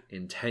back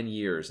in 10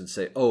 years and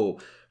say, oh,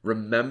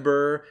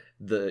 remember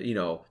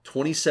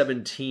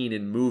 2017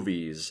 in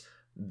movies,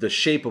 The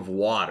Shape of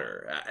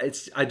Water?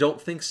 I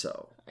don't think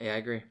so. Yeah, I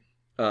agree.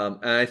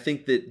 And I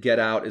think that Get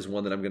Out is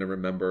one that I'm going to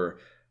remember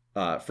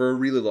for a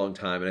really long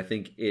time, and I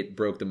think it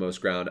broke the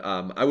most ground.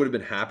 I would have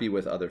been happy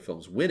with other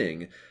films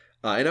winning,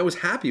 and I was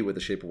happy with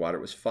The Shape of Water.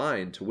 It was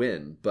fine to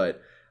win,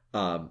 but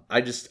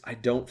I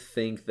don't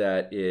think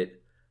that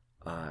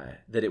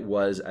it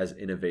was as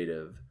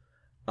innovative.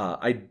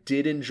 I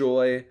did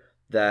enjoy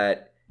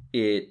that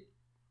it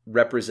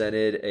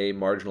represented a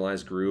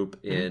marginalized group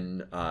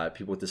in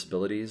people with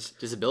disabilities.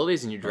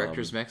 And your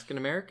director's Mexican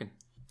American.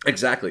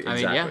 Exactly. I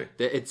mean, yeah,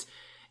 it's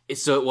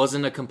so it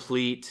wasn't a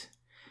complete.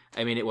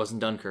 I mean, it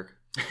wasn't Dunkirk.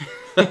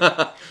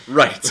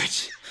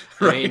 Right.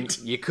 I mean,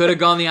 you could have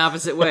gone the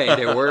opposite way.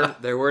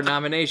 There were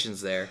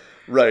nominations there.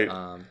 Right.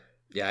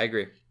 Yeah, I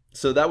agree.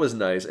 So that was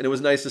nice. And it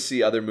was nice to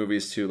see other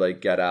movies too, like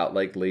Get Out,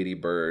 like Lady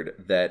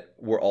Bird, that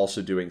were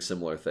also doing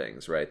similar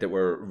things, right? That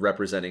were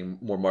representing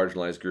more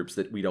marginalized groups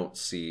that we don't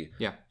see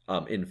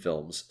in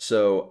films.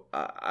 So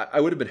I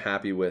would have been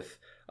happy with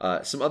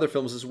some other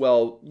films as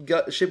well.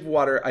 Shape of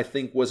Water, I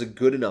think, was a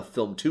good enough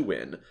film to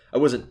win. I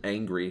wasn't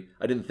angry.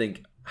 I didn't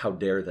think, how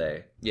dare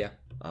they? Yeah.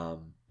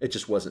 It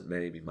just wasn't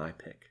maybe my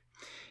pick.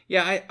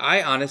 Yeah,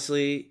 I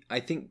honestly, I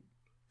think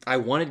I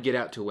wanted Get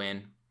Out to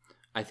win.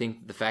 I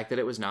think the fact that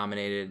it was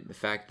nominated, the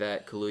fact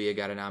that Kaluuya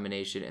got a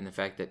nomination, and the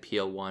fact that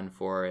Peele won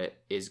for it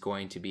is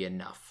going to be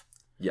enough.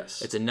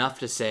 Yes. It's enough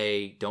to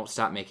say, don't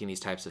stop making these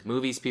types of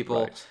movies,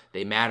 people. Right.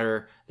 They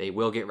matter. They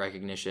will get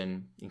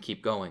recognition, and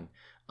keep going.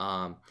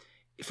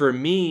 For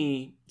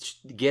me,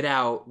 Get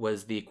Out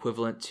was the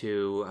equivalent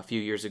to a few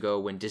years ago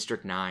when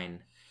District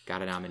 9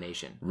 got a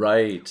nomination.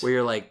 Right. Where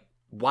you're like,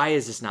 why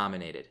is this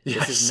nominated?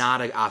 Yes. This is not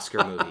an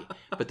Oscar movie.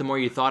 But the more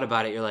you thought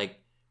about it, you're like,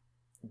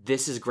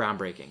 this is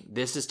groundbreaking.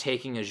 This is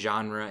taking a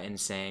genre and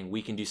saying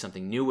we can do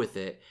something new with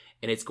it,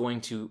 and it's going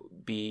to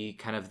be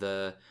kind of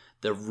the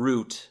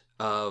root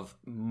of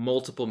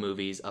multiple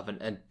movies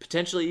and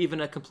potentially even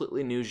a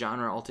completely new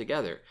genre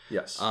altogether.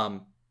 Yes.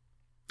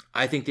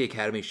 I think the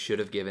Academy should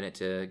have given it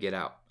to Get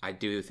Out. I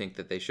do think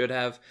that they should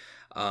have.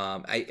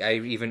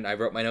 I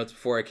wrote my notes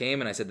before I came,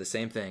 and I said the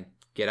same thing.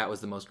 Get Out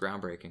was the most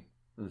groundbreaking.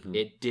 Mm-hmm.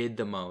 It did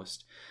the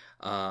most.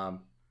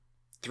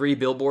 Three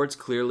Billboards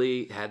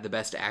clearly had the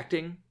best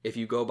acting. If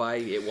you go by,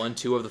 it won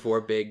 2 of the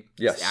 4 big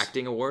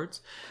acting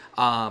awards.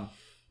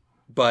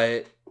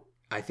 But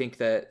I think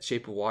that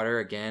Shape of Water,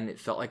 again, it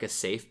felt like a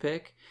safe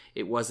pick.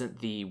 It wasn't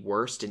the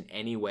worst in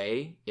any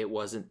way.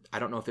 I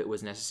don't know if it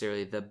was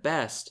necessarily the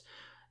best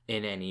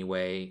in any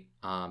way.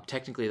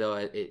 Technically, though,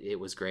 it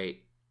was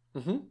great.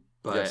 Mm-hmm.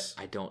 But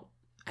I don't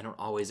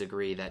always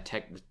agree that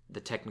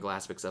the technical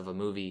aspects of a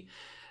movie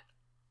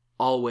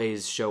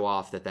always show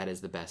off that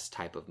is the best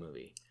type of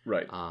movie.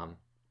 Right.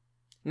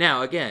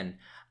 Now, again,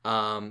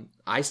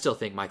 I still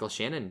think Michael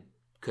Shannon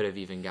could have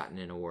even gotten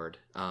an award.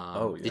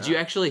 Yeah. Did you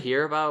actually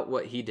hear about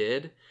what he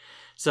did?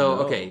 So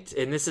No. okay,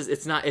 and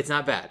it's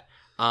not bad.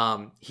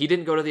 He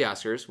didn't go to the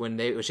Oscars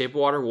when Shape of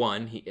Water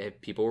won.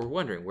 People were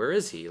wondering, where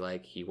is he?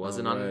 Like, he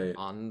wasn't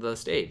on the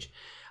stage.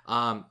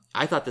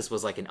 I thought this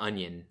was like an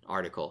Onion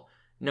article.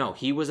 No,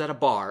 he was at a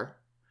bar.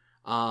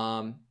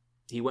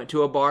 He went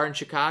to a bar in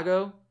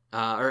Chicago,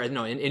 in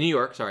New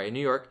York. Sorry, in New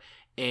York,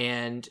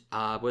 and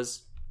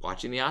was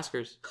watching the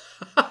Oscars.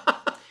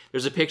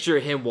 There's a picture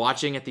of him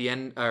watching at the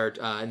end, or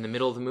in the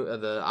middle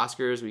of the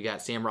Oscars. We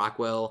got Sam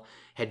Rockwell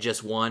had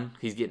just won.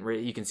 He's getting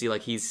ready. You can see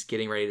like he's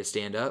getting ready to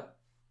stand up,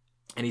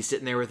 and he's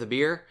sitting there with a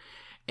beer,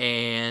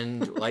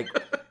 and like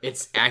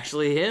it's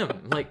actually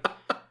him. Like,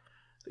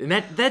 and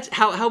that's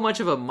how much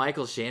of a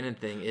Michael Shannon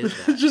thing is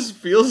that? It just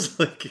feels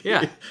like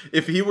Yeah.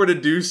 if he were to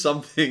do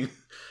something,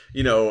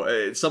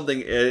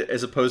 something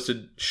as opposed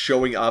to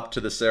showing up to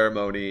the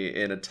ceremony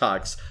in a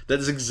tux, that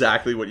is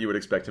exactly what you would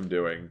expect him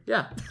doing.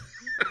 Yeah.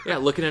 Yeah,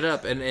 looking it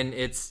up, and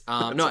it's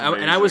and I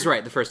amazing. was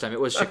right the first time. It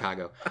was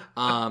Chicago.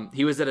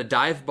 He was at a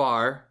dive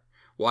bar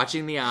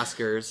watching the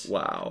Oscars.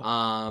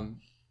 Wow.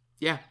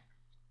 Yeah,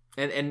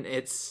 and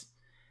it's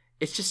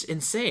just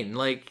insane.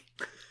 Like,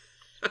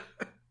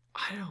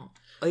 I don't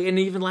like, and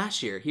even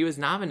last year he was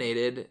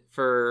nominated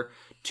for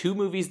 2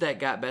 movies that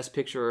got Best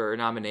Picture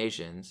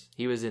nominations.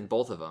 He was in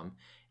both of them.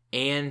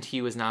 And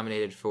he was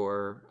nominated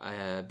for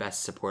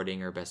Best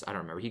Supporting or Best... I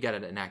don't remember. He got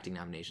an acting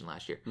nomination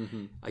last year.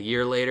 Mm-hmm. A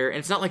year later. And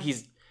it's not like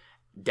he's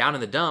down in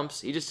the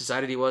dumps. He just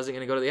decided he wasn't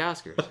going to go to the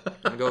Oscars.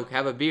 Going to go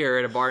have a beer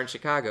at a bar in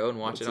Chicago and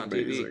watch it on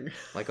TV.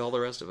 Like all the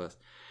rest of us.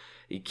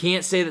 You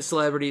can't say that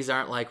celebrities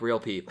aren't like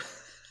real people.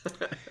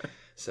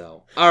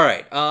 So, all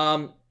right.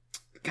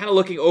 Kind of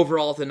looking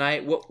overall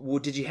tonight,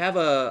 what did you have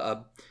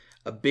a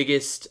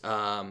biggest...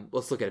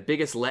 let's look at a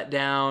biggest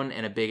letdown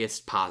and a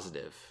biggest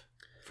positive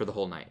for the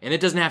whole night. And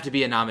it doesn't have to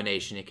be a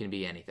nomination. It can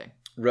be anything.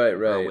 Right.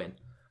 Or a win.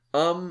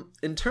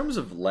 In terms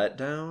of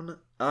letdown,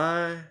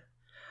 I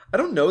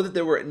don't know that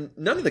there were...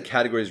 None of the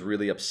categories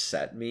really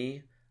upset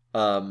me.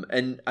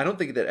 And I don't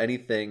think that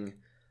anything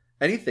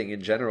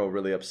in general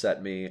really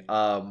upset me.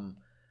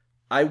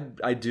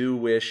 I do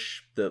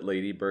wish that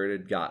Lady Bird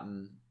had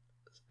gotten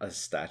a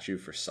statue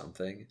for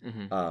something.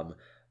 Mm-hmm.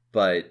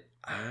 But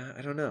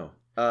I don't know.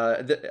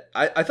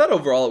 I thought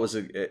overall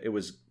it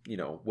was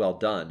well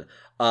done.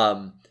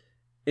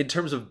 In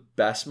terms of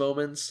best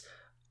moments,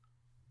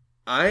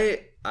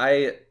 I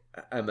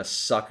am a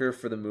sucker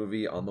for the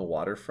movie On the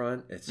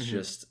Waterfront. It's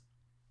just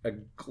a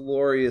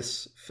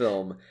glorious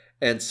film.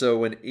 And so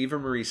when Eva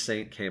Marie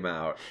Saint came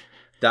out,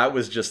 that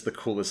was just the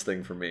coolest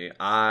thing for me.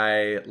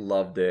 I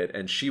loved it.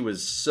 And she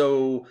was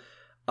so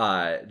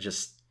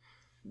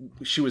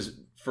she was,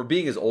 for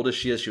being as old as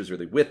she is, she was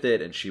really with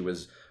it. And she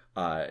was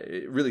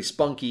really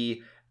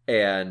spunky.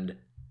 And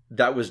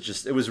that was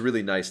just, it was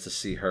really nice to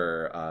see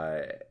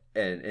her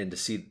and to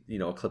see,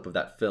 a clip of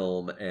that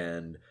film.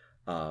 And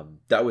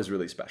that was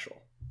really special.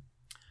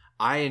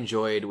 I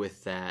enjoyed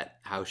with that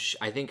how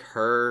I think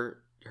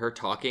her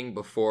talking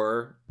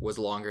before was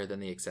longer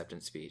than the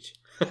acceptance speech.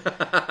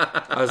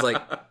 I was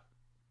like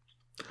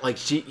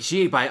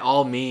she by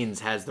all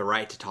means has the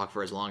right to talk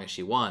for as long as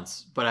she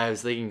wants. But I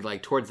was thinking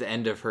like towards the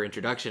end of her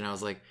introduction, I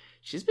was like,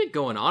 she's been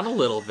going on a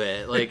little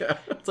bit. Like,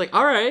 it's like,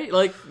 all right,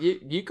 like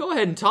you go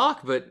ahead and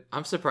talk, but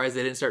I'm surprised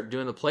they didn't start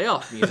doing the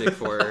playoff music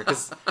for her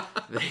because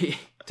they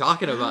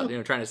talking about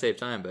trying to save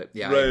time. But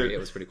yeah, right. I agree, it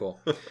was pretty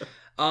cool.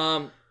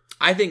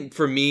 I think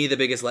for me the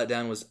biggest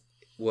letdown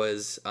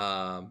was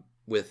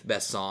with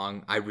best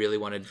song. I really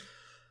wanted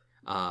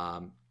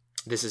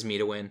This Is Me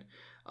to win.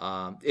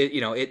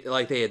 It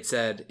like they had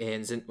said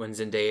when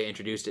Zendaya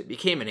introduced it,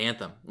 became an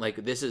anthem. Like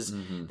this is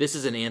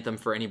an anthem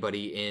for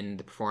anybody in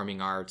the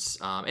performing arts,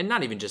 and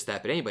not even just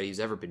that, but anybody who's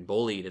ever been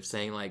bullied, of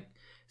saying like,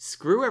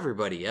 screw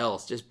everybody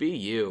else, just be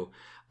you.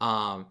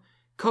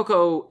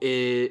 Coco,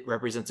 it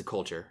represents a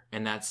culture,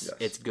 and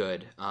it's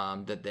good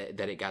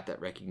that it got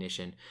that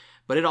recognition,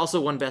 but it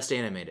also won Best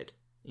Animated.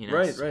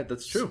 Right,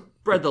 that's true.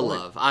 Spread the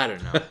love. I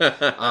don't know.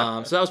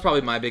 So that was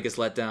probably my biggest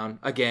letdown.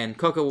 Again,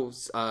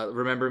 Coco's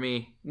Remember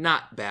Me,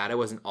 not bad. I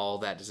wasn't all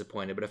that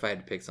disappointed, but if I had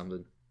to pick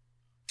something,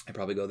 I'd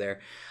probably go there.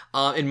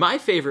 In my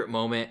favorite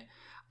moment,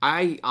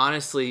 I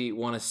honestly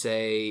want to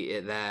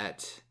say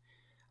that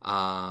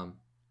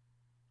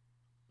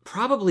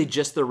probably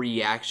just the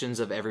reactions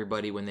of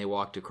everybody when they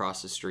walked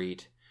across the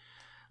street,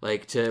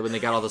 like when they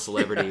got all the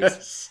celebrities,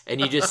 yes. And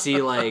you just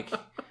see like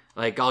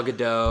Gal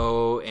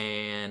Gadot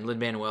and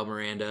Lin-Manuel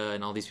Miranda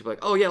and all these people like,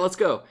 oh yeah, let's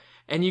go.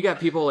 And you got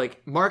people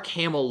like Mark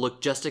Hamill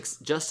looked just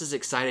as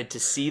excited to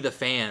see the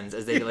fans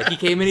as they like. He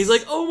came in, he's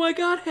like, oh my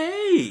god,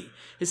 hey,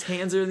 His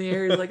hands are in the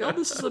air. He's like, "Oh,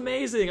 this is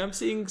amazing! I'm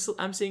seeing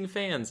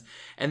fans,"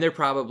 and they're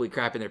probably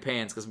crapping their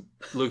pants because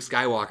Luke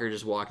Skywalker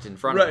just walked in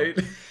front of him.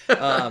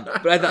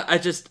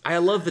 But I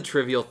love the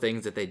trivial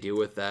things that they do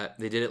with that.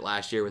 They did it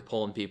last year with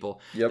pulling people.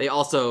 Yep. They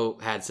also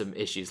had some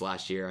issues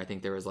last year. I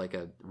think there was like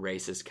a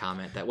racist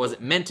comment that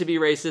wasn't meant to be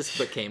racist,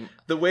 but came.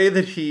 The way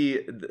that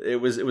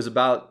it was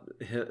about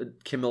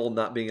Kimmel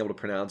not being able to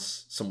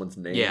pronounce someone's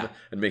name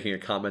and making a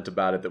comment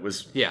about it that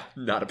was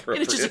not appropriate.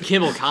 And it's just a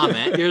Kimmel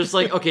comment. You're just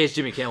like, okay, it's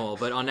Jimmy Kimmel,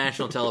 but on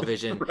national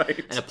television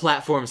and a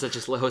platform such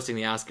as hosting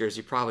the Oscars,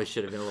 you probably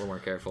should have been a little more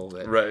careful.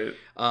 But,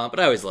 but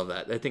I always love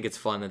that. I think it's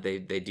fun that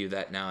they do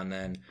that now and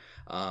then.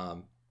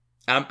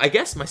 I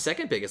guess my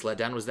second biggest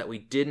letdown was that we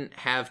didn't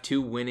have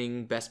 2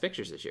 winning Best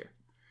Pictures this year.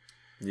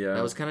 Yeah,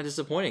 that was kind of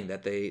disappointing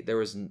that there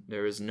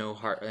was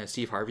no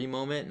Steve Harvey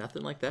moment,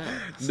 nothing like that.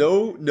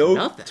 No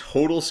nothing.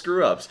 Total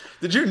screw ups.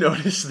 Did you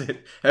notice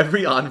that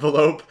every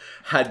envelope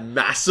had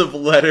massive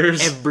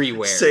letters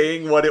everywhere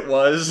saying what it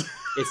was?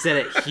 It said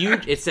it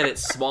huge. It said it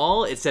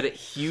small. It said it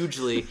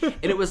hugely,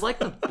 and it was like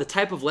the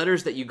type of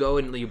letters that you go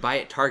and you buy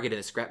at Target in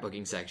a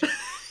scrapbooking section.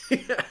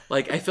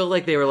 Like I feel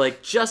like they were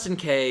like, just in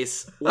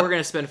case, we're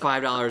gonna spend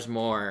 $5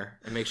 more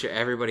and make sure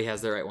everybody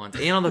has the right ones,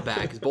 and on the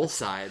back, both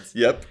sides.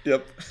 Yep.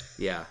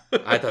 Yeah,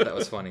 I thought that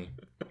was funny.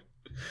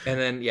 And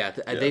then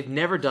they've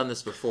never done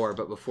this before,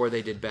 but before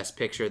they did Best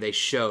Picture, they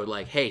showed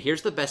like, hey,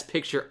 here's the Best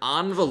Picture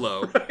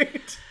envelope.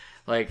 Right.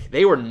 Like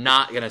they were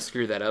not gonna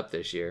screw that up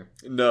this year.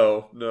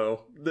 No,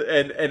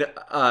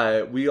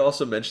 and we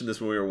also mentioned this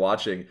when we were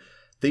watching.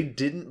 They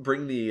didn't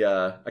bring the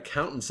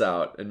accountants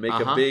out and make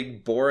a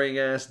big,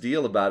 boring-ass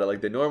deal about it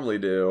like they normally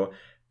do.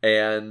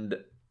 And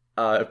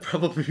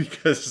probably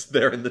because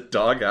they're in the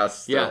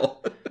doghouse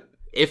still. Yeah.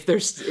 if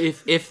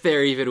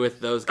they're even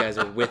with those guys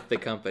or with the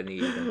company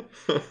even.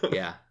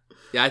 Yeah.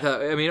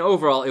 I mean,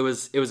 overall, it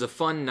was a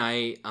fun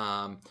night.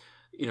 The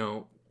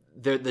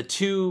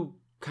 2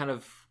 kind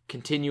of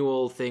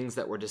continual things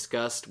that were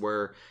discussed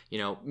were,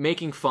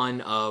 making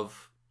fun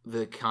of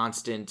the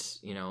constant,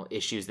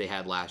 issues they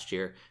had last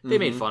year. They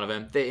made fun of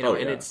him. They,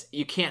 and it's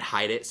you can't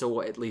hide it,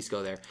 so at least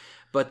go there.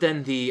 But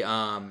then the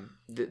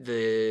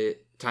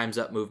Time's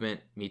Up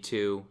movement, Me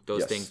Too,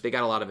 those things, they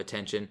got a lot of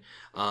attention.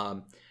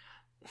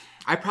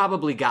 I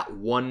probably got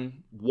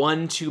one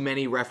too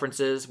many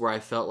references where I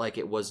felt like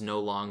it was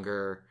no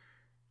longer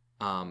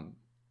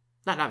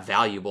not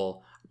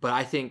valuable, but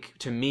I think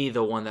to me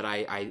the one that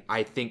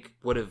I think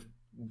would have,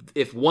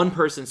 if one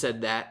person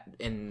said that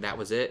and that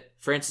was it,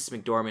 Frances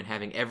McDormand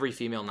having every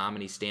female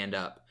nominee stand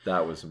up.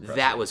 That was impressive.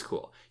 That was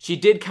cool. She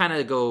did kind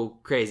of go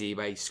crazy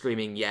by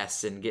screaming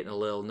yes and getting a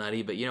little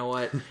nutty, but you know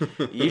what?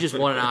 You just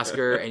won an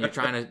Oscar and you're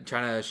trying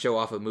to show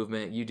off a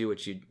movement. You do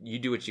what you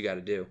got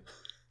to do.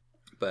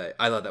 But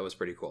I thought that was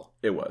pretty cool.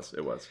 It was.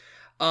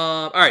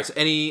 All right. So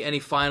any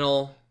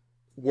final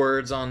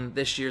words on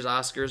this year's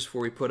Oscars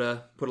before we put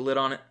a lid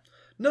on it?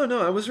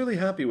 No, I was really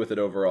happy with it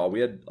overall.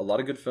 We had a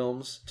lot of good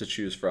films to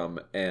choose from,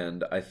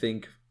 and I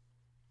think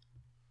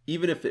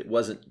even if it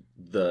wasn't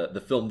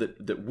the film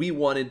that we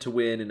wanted to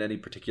win in any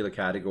particular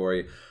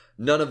category,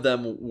 none of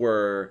them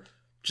were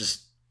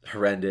just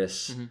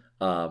horrendous.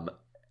 Mm-hmm.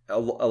 A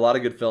lot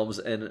of good films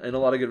and a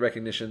lot of good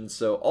recognition.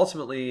 So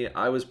ultimately,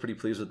 I was pretty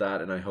pleased with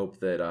that, and I hope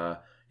that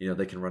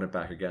they can run it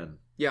back again.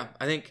 Yeah,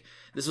 I think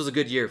this was a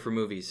good year for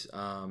movies.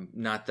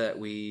 Not that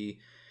we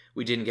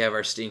didn't have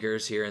our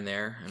stinkers here and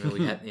there. I mean,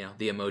 we had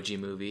the Emoji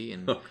Movie,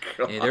 and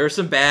there were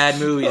some bad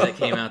movies that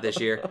came out this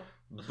year.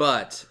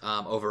 But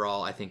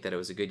overall, I think that it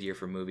was a good year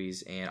for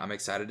movies, and I'm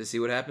excited to see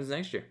what happens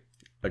next year.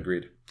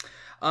 Agreed.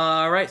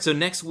 All right, so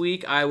next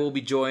week I will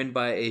be joined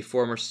by a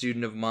former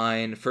student of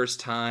mine,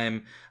 first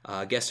time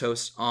guest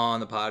host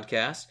on the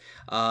podcast,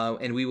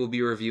 and we will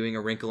be reviewing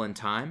A Wrinkle in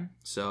Time.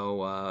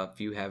 So if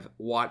you have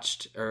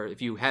watched, or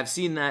if you have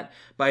seen that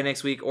by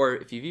next week, or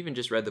if you've even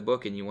just read the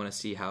book and you want to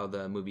see how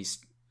the movie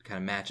kind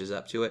of matches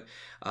up to it,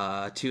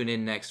 tune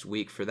in next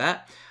week for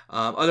that.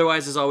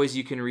 Otherwise, as always,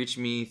 you can reach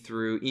me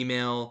through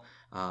email,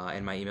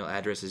 and my email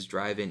address is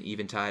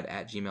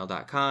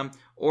driveineventide@gmail.com,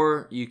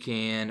 or you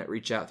can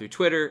reach out through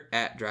Twitter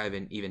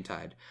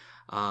 @driveineventide.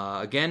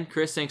 Again,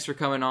 Chris, thanks for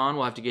coming on.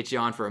 We'll have to get you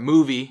on for a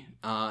movie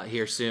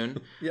here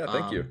soon. Yeah,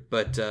 thank you.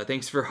 But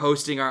thanks for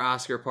hosting our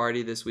Oscar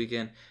party this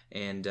weekend,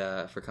 and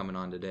for coming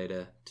on today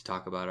to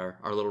talk about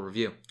our little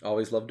review.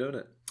 Always love doing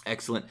it.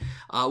 Excellent.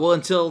 Well,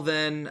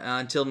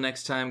 until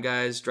next time,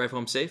 guys, drive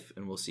home safe,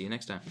 and we'll see you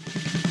next time.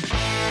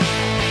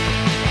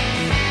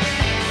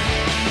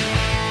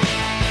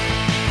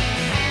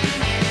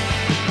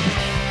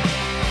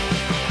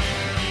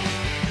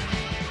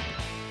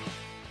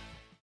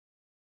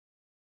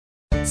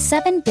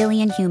 $7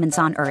 billion humans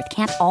on Earth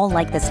can't all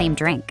like the same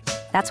drink.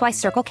 That's why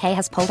Circle K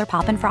has Polar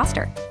Pop and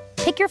Froster.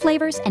 Pick your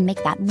flavors and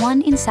make that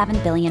 1 in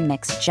 7 billion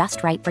mix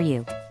just right for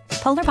you.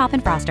 Polar Pop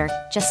and Froster,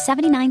 just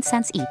 79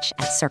 cents each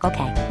at Circle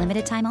K.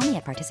 Limited time only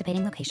at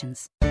participating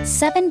locations.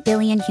 7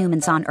 billion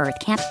humans on Earth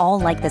can't all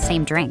like the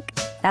same drink.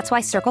 That's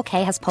why Circle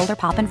K has Polar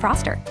Pop and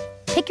Froster.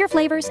 Pick your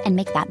flavors and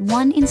make that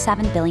 1 in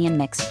 7 billion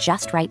mix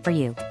just right for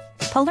you.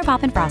 Polar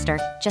Pop and Froster,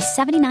 just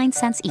 79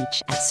 cents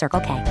each at Circle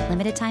K.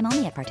 Limited time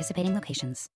only at participating locations.